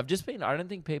busy. I don't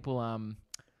think people,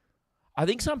 I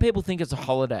think some people think it's a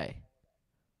holiday.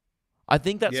 I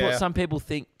think that's what some people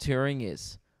think touring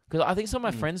is. Because I think some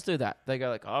of my friends do that. They go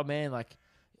like, oh man, like,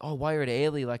 oh, while you're at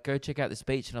Airlie, like go check out this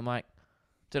beach. And I'm like,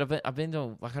 dude, I've been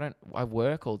doing, like, I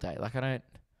work all day. Like I don't,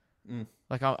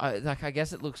 like I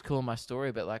guess it looks cool in my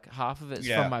story, but like half of it's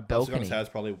from my balcony. I was going to say it's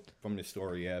probably from your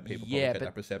story, yeah. People probably get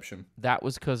that perception. That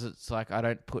was because it's like, I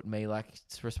don't put me like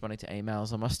responding to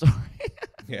emails on my story.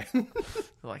 Yeah.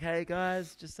 Like, hey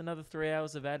guys, just another 3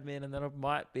 hours of admin and then I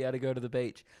might be able to go to the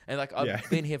beach. And like, I've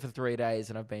been here for 3 days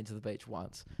and I've been to the beach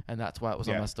once. And that's why it was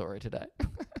on my story today.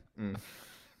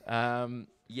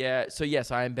 Yeah. So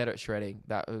yes, I am better at shredding.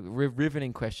 That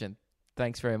riveting question.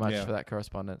 Thanks very much for that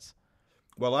correspondence.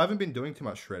 Well, I haven't been doing too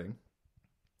much shredding.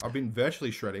 I've been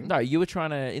virtually shredding. No, you were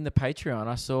trying to, in the Patreon,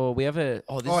 I saw, we have a...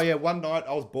 one night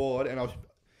I was bored and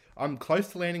I'm close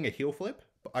to landing a heel flip,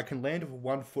 but I can land with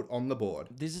 1 foot on the board.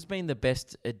 This has been the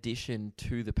best addition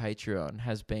to the Patreon,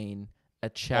 has been a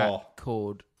chat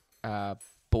called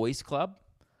Boys Club,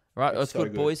 right? It's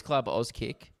called Boys Club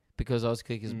Auskick, because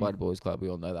Auskick is Blood Boys Club, we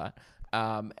all know that.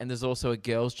 And there's also a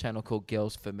girls channel called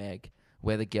Girls for Meg,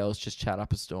 where the girls just chat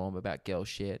up a storm about girl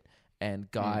shit.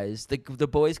 And guys, the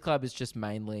boys club is just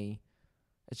mainly,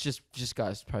 it's just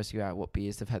guys posting about what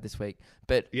beers they've had this week.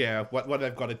 But yeah, what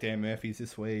they've got at Dan Murphy's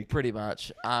this week. Pretty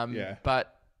much.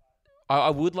 But I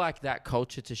would like that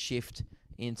culture to shift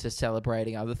into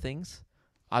celebrating other things,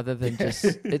 other than just,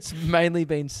 it's mainly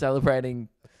been celebrating.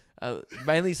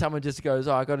 Mainly someone just goes,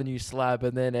 oh, I got a new slab,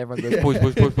 and then everyone goes,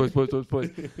 boys.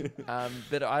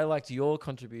 But I liked your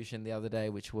contribution the other day,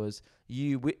 which was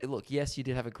look, yes, you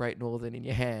did have a Great Northern in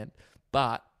your hand,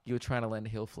 but you were trying to land a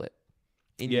hill flip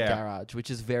in your garage, which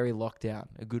is very locked down,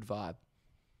 a good vibe.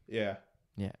 Yeah.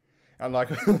 Yeah. And like,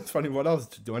 it's funny, when I was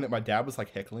doing it, my dad was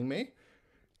like heckling me.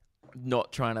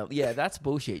 Not trying to, that's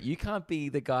bullshit. You can't be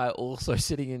the guy also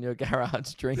sitting in your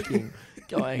garage drinking,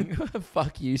 going,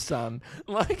 fuck you, son.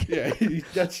 Like,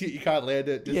 that shit, you can't land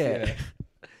it. Just,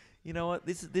 You know what?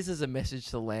 This is a message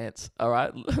to Lance, all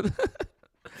right?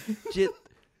 Just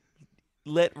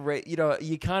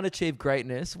you can't achieve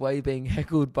greatness while you're being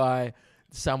heckled by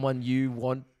someone you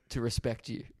want to respect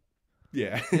you.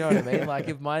 Yeah. You know what I mean? Like,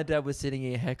 if my dad was sitting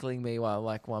here heckling me while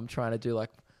I'm trying to do,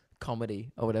 like,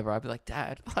 comedy or whatever, I'd be like,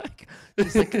 Dad, like,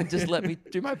 just let me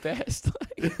do my best.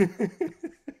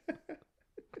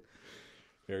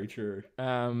 Very true.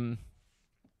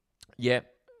 Yeah.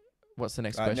 What's the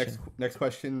next question? Next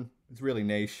question is really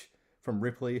niche from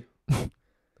Ripley.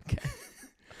 Okay.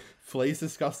 Please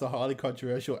discuss the highly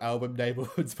controversial album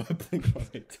Neighborhoods by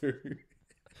Blink-182.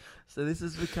 So this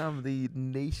has become the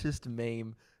nichest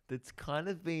meme that's kind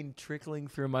of been trickling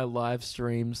through my live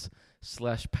streams /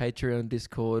 Patreon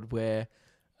Discord, where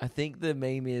I think the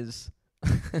meme is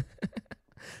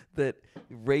that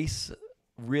Reese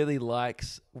really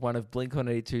likes one of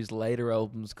Blink-182's later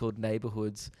albums called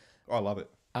Neighborhoods. Oh, I love it.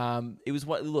 It was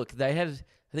they had,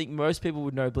 I think most people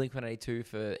would know Blink-182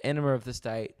 for Enema of the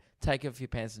State, Take Off Your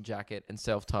Pants and Jacket, and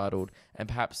Self-Titled, and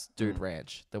perhaps Dude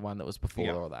Ranch, the one that was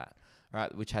before all that,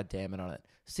 right, which had Damn It on it.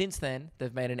 Since then,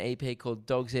 they've made an EP called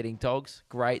Dogs Eating Dogs.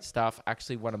 Great stuff.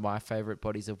 Actually, one of my favorite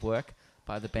bodies of work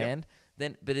by the band.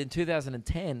 But in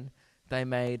 2010, they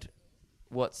made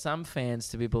what some fans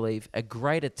to be believe a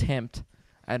great attempt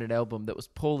at an album that was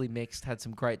poorly mixed, had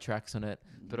some great tracks on it,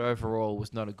 but overall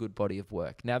was not a good body of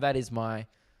work. Now that is my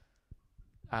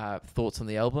thoughts on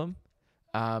the album.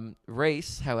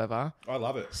 Reese, however, I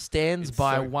love it. stands It's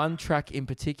by so- one track in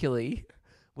particularly,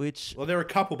 which Well, there are a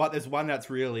couple, but there's one that's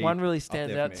really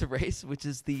stands there out for to Reese, which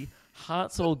is the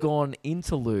Hearts All Gone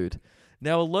interlude.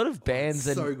 Now, a lot of bands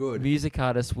and so good. music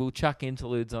artists will chuck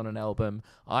interludes on an album.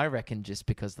 I reckon just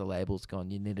because the label's gone,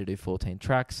 you need to do 14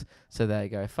 tracks. So they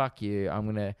go, fuck you, I'm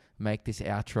going to make this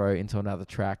outro into another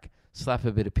track, slap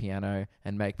a bit of piano,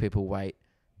 and make people wait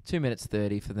 2 minutes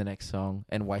 30 for the next song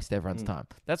and waste everyone's time.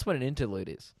 That's what an interlude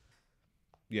is.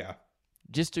 Yeah.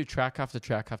 Just do track after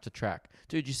track after track.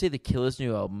 Dude, you see the Killers'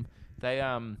 new album? They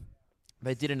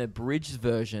did an abridged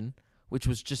version, which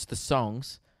was just the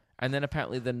songs, and then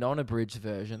apparently the non-abridged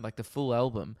version, like the full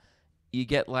album, you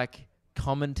get like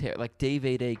commentary, like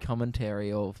DVD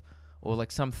commentary or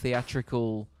like some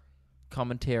theatrical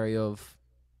commentary of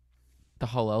the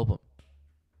whole album.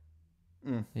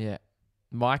 Yeah.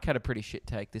 Mike had a pretty shit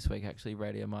take this week, actually.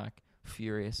 Radio Mike,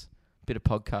 furious. Bit of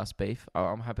podcast beef.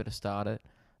 I'm happy to start it.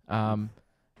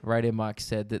 Radio Mike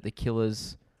said that the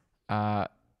Killers have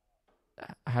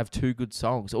 2 good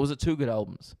songs. Or was it 2 good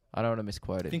albums? I don't want to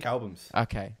misquote I it. think albums.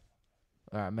 Okay.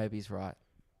 All right, maybe he's right.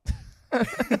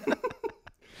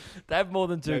 They have more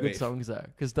than 2 good beef. songs, though,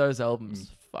 because those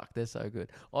albums, fuck, they're so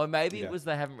good. Or maybe Yeah. it was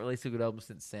they haven't released a good album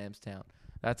since Sam's Town.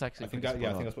 That's actually I think pretty that. Yeah,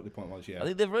 I spot think on. that's what the point was. Yeah. I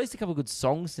think they've released a couple of good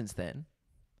songs since then.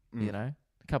 Mm. You know,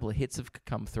 a couple of hits have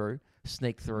come through,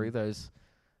 sneak through those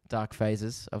dark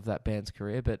phases of that band's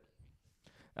career. But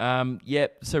yeah,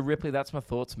 so Ripley, that's my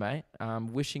thoughts, mate.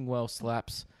 Wishing well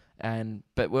slaps,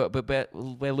 but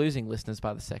we're losing listeners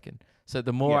by the second. So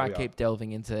the more Yeah, I we keep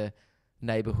delving into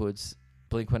Neighborhood's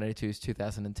Blink-182's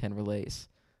 2010 release,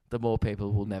 the more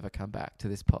people will never come back to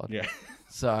this pod. Yeah.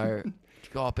 So,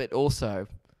 God, but also,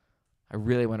 I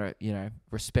really want to,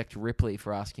 respect Ripley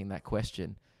for asking that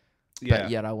question. Yeah. But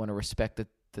yet I want to respect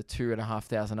the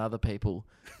 2,500 other people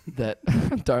that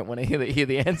don't want to hear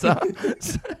the answer.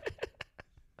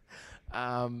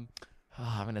 I'm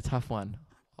in a tough one.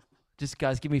 Just,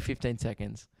 guys, give me 15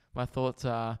 seconds. My thoughts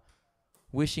are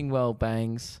Wishing Well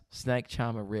bangs, Snake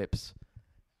Charmer rips,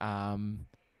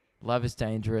 Love is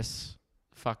Dangerous,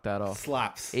 fuck that off.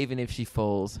 Slaps. Even if she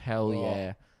falls, hell Oh,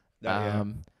 yeah. Yeah.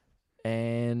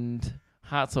 And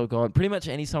Hearts All Gone. Pretty much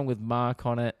any song with Mark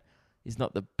on it is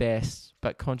not the best,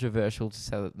 but controversial to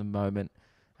say at the moment,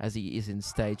 as he is in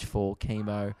stage 4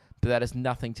 chemo. But that has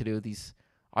nothing to do with his.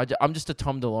 I'm just a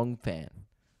Tom DeLonge fan.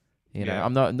 You know, Yeah.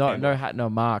 I'm not no hat, no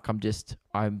mark.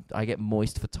 I get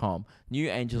moist for Tom. New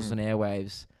Angels and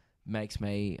Airwaves makes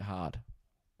me hard,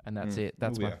 and that's it.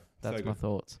 That's Ooh, my yeah. that's So my good.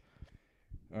 thoughts.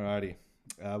 Alrighty.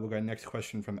 We'll go next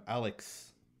question from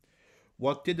Alex.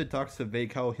 What did the Ducks of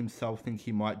VCal himself think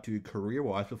he might do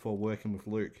career-wise before working with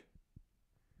Luke?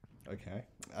 Okay.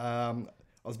 I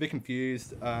was a bit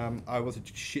confused. I was a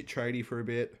shit tradie for a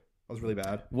bit. I was really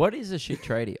bad. What is a shit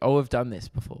tradie? Oh, I've done this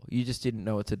before. You just didn't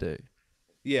know what to do.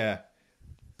 Yeah.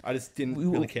 I just didn't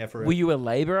really care for it. Were you a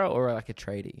labourer or like a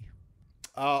tradie?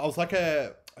 I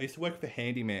used to work with a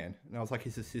handyman, and I was like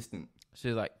his assistant. So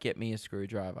like, get me a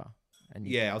screwdriver, and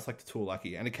Yeah, I was like the tool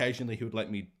lucky. And occasionally he would let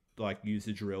me like use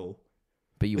the drill.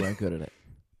 but you weren't good at it,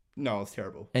 No, I was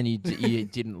terrible. and you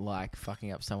didn't like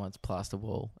fucking up someone's plaster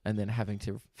wall and then having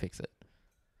to fix it.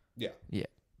 Yeah.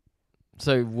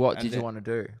 So what And did you then- want to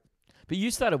do? But you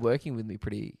started working with me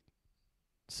pretty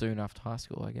soon after high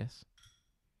school, I guess.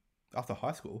 After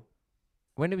high school,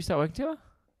 When did we start working together?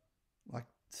 like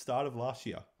start of last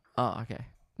year. Oh, okay.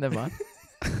 Never mind.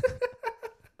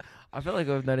 I feel like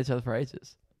we've known each other for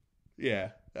ages. Yeah.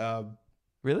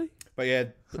 Really? But yeah,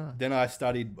 Huh. then I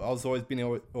studied. I was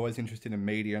always interested in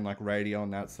media and like radio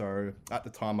and that. So at the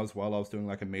time as well, I was doing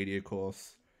like a media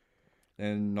course.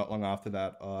 And not long after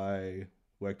that, I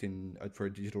worked for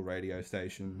a digital radio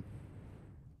station.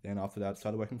 Then after that,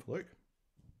 started working for Luke.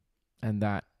 And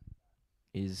that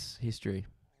is history.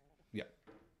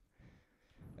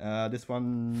 This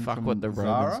one. Fuck from what the Zara.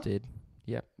 Romans did.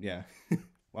 Yep. Yeah,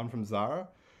 one from Zara.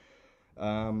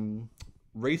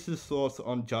 Reese's thoughts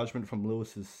on Judgment from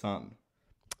Lewis's son.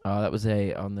 That was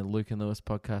on the Luke and Lewis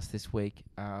podcast this week.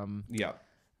 Yeah.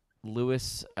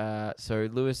 Lewis, so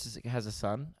Lewis has a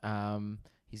son.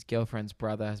 His girlfriend's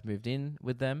brother has moved in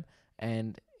with them,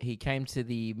 and he came to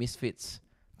the Misfits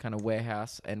kind of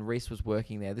warehouse, and Reese was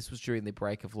working there. This was during the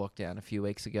break of lockdown a few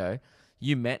weeks ago.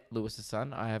 You met Lewis's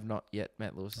son. I have not yet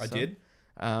met Lewis's son. I did.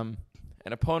 And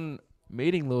upon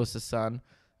meeting Lewis's son,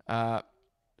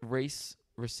 Reese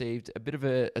received a bit of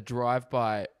a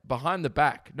drive-by behind the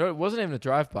back. No, it wasn't even a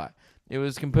drive-by. It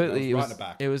was completely. It was right in the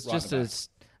back. It was Right in just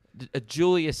the a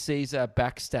Julius Caesar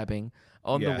backstabbing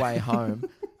on the way home.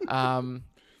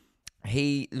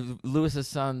 Lewis's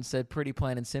son said pretty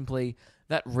plain and simply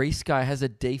that Reese guy has a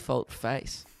default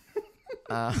face.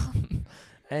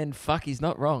 And fuck, he's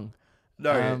not wrong.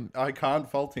 No, I can't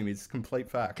fault him. It's complete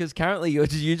fact. Because currently you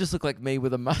just look like me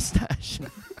with a mustache.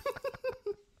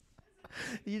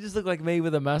 You just look like me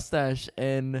with a mustache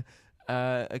and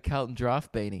a Carlton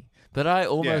Draft beanie. But I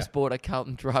almost bought a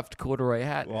Carlton Draft corduroy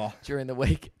hat during the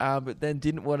week, but then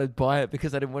didn't want to buy it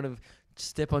because I didn't want to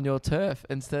step on your turf.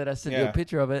 Instead, I sent you a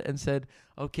picture of it and said,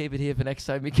 I'll keep it here for next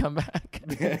time you come back.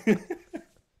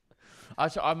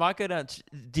 I might go down.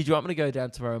 Did you want me to go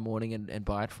down tomorrow morning and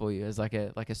buy it for you as like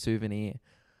a souvenir?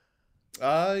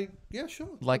 Yeah, sure.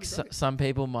 Like some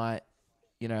people might,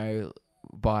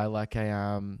 buy like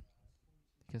a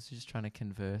I guess you're just trying to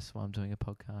converse while I'm doing a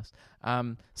podcast.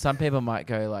 Some people might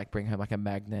go like bring home like a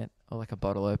magnet or like a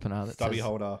bottle opener that stubby says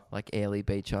holder like Airlie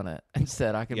Beach on it.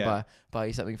 Instead, I can buy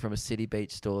you something from a City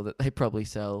Beach store that they probably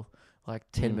sell like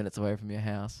 10 minutes away from your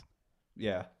house.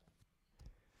 Yeah.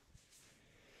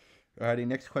 Alrighty,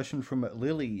 next question from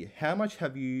Lily. How much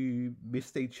have you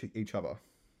missed each other?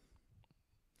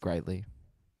 Greatly.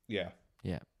 Yeah.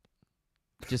 Yeah.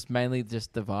 Just mainly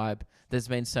just the vibe. There's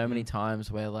been so many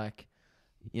times where like,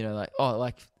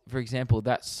 for example,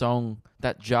 that song,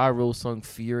 that Ja Rule song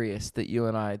Furious that you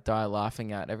and I die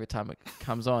laughing at every time it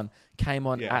comes on, came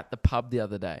on at the pub the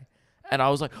other day. And I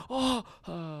was like, oh.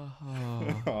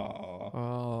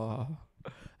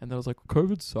 And I was like,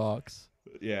 COVID sucks.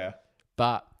 Yeah.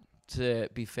 But to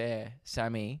be fair,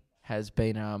 Sammy has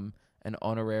been an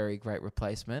honorary great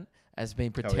replacement, has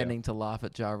been pretending to laugh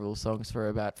at Ja Rule songs for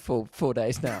about four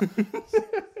days now.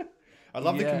 I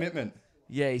love the commitment.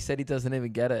 Yeah, he said he doesn't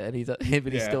even get it, and he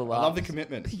still laughs. I love the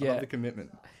commitment. I love the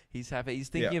commitment. He's happy. He's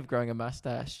thinking of growing a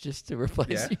mustache just to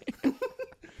replace you.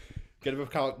 Get him a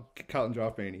Carlton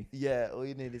Draft beanie. Yeah, all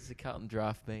you need is a Carlton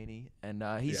Draft beanie. And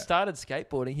he started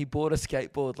skateboarding. He bought a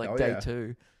skateboard day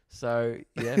 2. So,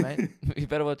 yeah, mate, you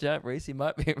better watch out, Reese. He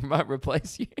might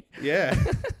replace you. Yeah.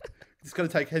 It's got to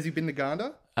take... Has he been to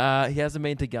Gander? He hasn't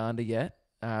been to Gander yet.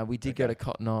 We did go to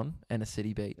Cotton On and a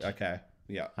City Beach. Okay.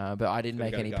 Yeah. But I didn't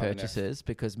make any purchases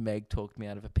because Meg talked me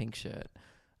out of a pink shirt.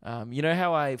 You know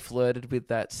how I flirted with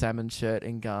that salmon shirt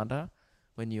in Gander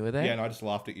when you were there? Yeah, and I just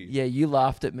laughed at you. Yeah, you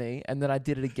laughed at me, and then I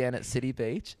did it again at City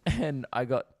Beach, and I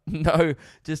got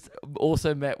just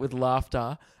also met with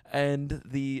laughter, and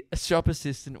the shop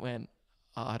assistant went,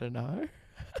 I don't know,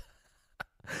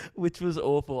 which was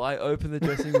awful. I opened the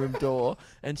dressing room door,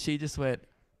 and she just went,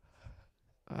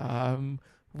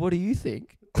 what do you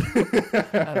think?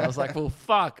 And I was like, well,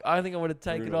 fuck, I think I want to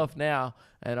take it off now.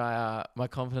 And my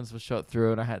confidence was shot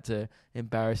through, and I had to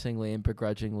embarrassingly and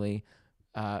begrudgingly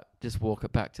just walk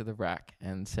it back to the rack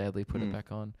and sadly put it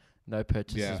back on. No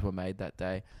purchases were made that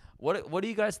day. What do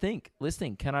you guys think?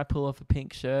 Listening, can I pull off a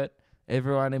pink shirt?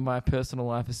 Everyone in my personal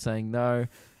life is saying no.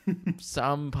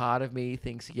 Some part of me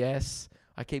thinks yes.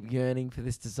 I keep yearning for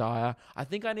this desire. I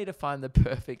think I need to find the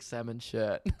perfect salmon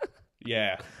shirt.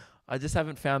 Yeah. I just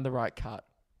haven't found the right cut.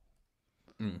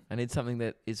 I need something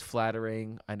that is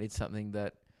flattering. I need something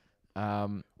that...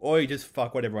 or you just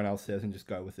fuck what everyone else says and just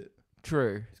go with it.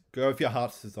 True. Just go with your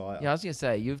heart's desire. Yeah, I was going to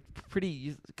say, you're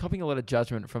copying a lot of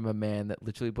judgment from a man that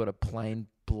literally bought a plain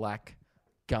black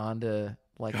Gander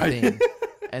thing.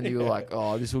 And you were like,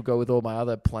 oh, this will go with all my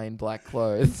other plain black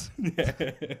clothes.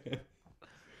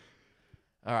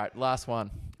 All right, last one.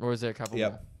 Or is there a couple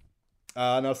more?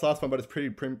 No, it's the last one, but it's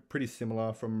pretty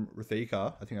similar from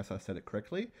Rathika. I think I said it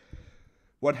correctly.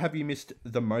 What have you missed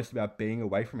the most about being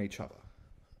away from each other?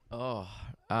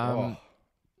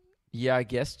 Yeah, I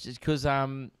guess just because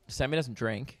Sammy doesn't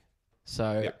drink,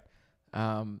 so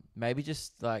maybe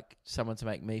just like someone to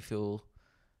make me feel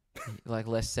like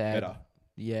less sad. Better.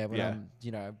 Yeah, when I'm,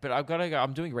 but I've got to go.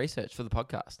 I'm doing research for the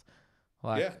podcast.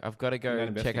 I've got to go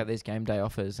check out these game day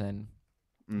offers and,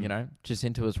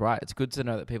 Jacinta was right. It's good to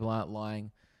know that people aren't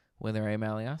lying when they're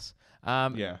emailing us. I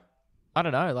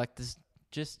don't know. Like this,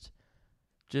 just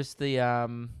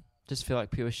feel like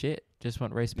pure shit. Just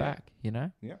want Reese back, Yeah.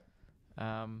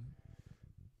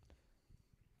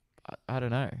 I don't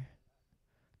know.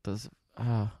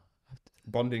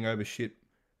 Bonding over shit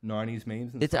 90s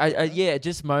memes and it's stuff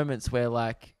just moments where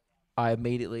like I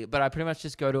pretty much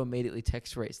just go to immediately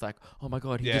text Reese like, oh my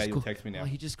god, he just text me now.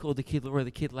 He just called the kid Leroy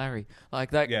the Kid Larry. Like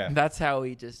that. Yeah. That's how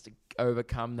we just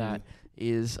overcome that.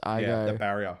 The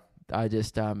barrier. I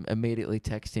just immediately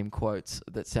text him quotes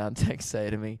that sound text say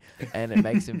to me, and it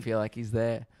makes him feel like he's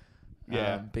there.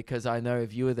 Yeah. Because I know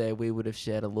if you were there, we would have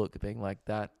shared a look being like,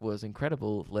 that was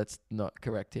incredible. Let's not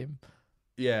correct him.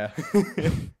 Yeah.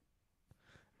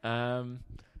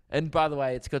 And by the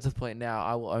way, it's got to the point now,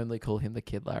 I will only call him the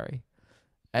Kid Larry.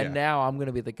 And Yeah. now I'm going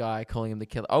to be the guy calling him the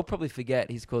Kid. I'll probably forget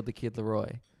he's called the Kid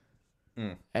Leroy.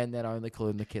 Mm. And then I only call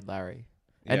him the Kid Larry.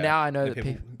 And Yeah. now I know And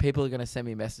that people are going to send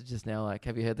me messages now like,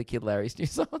 have you heard the Kid Larry's new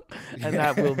song? And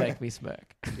that will make me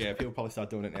smirk. Yeah, people probably start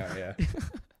doing it now, yeah.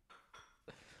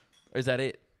 Or is that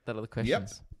it? That are the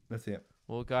questions? That's it.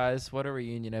 Well, guys, what a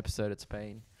reunion episode it's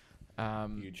been.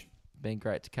 Huge. Been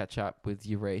great to catch up with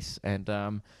you, Reese. And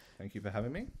Thank you for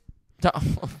having me.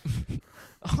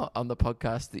 on the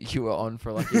podcast that you were on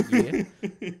for like a year.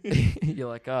 You're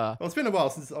like, Well, it's been a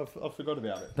while since I've forgot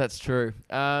about it. That's true.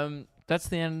 That's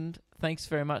the end. Thanks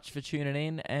very much for tuning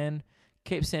in, and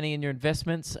keep sending in your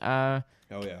investments. Oh,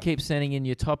 yeah. Keep sending in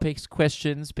your topics,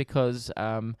 questions, because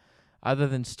other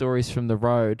than stories from the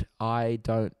road, I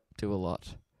don't do a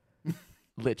lot.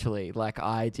 Literally, like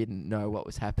I didn't know what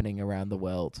was happening around the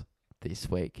world this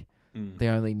week. Mm. The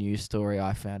only news story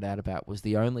I found out about was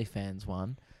the OnlyFans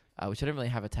one, which I don't really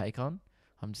have a take on.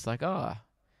 I'm just like,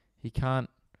 you can't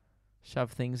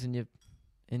shove things in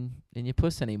your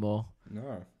puss anymore.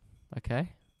 No. Okay,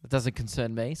 it doesn't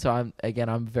concern me. So I'm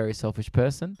a very selfish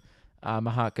person. My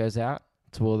heart goes out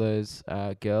to all those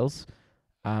girls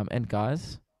and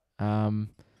guys.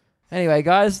 Anyway,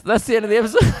 guys, that's the end of the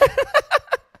episode.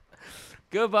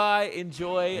 Goodbye,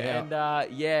 enjoy, and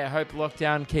hope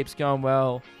lockdown keeps going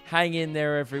well. Hang in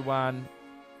there, everyone.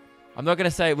 I'm not going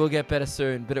to say it will get better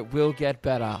soon, but it will get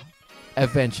better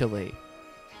eventually.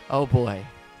 Oh, boy.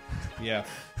 Yeah.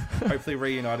 Hopefully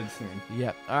reunited soon.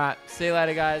 Yep. All right. See you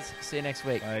later, guys. See you next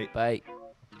week. Bye. Bye.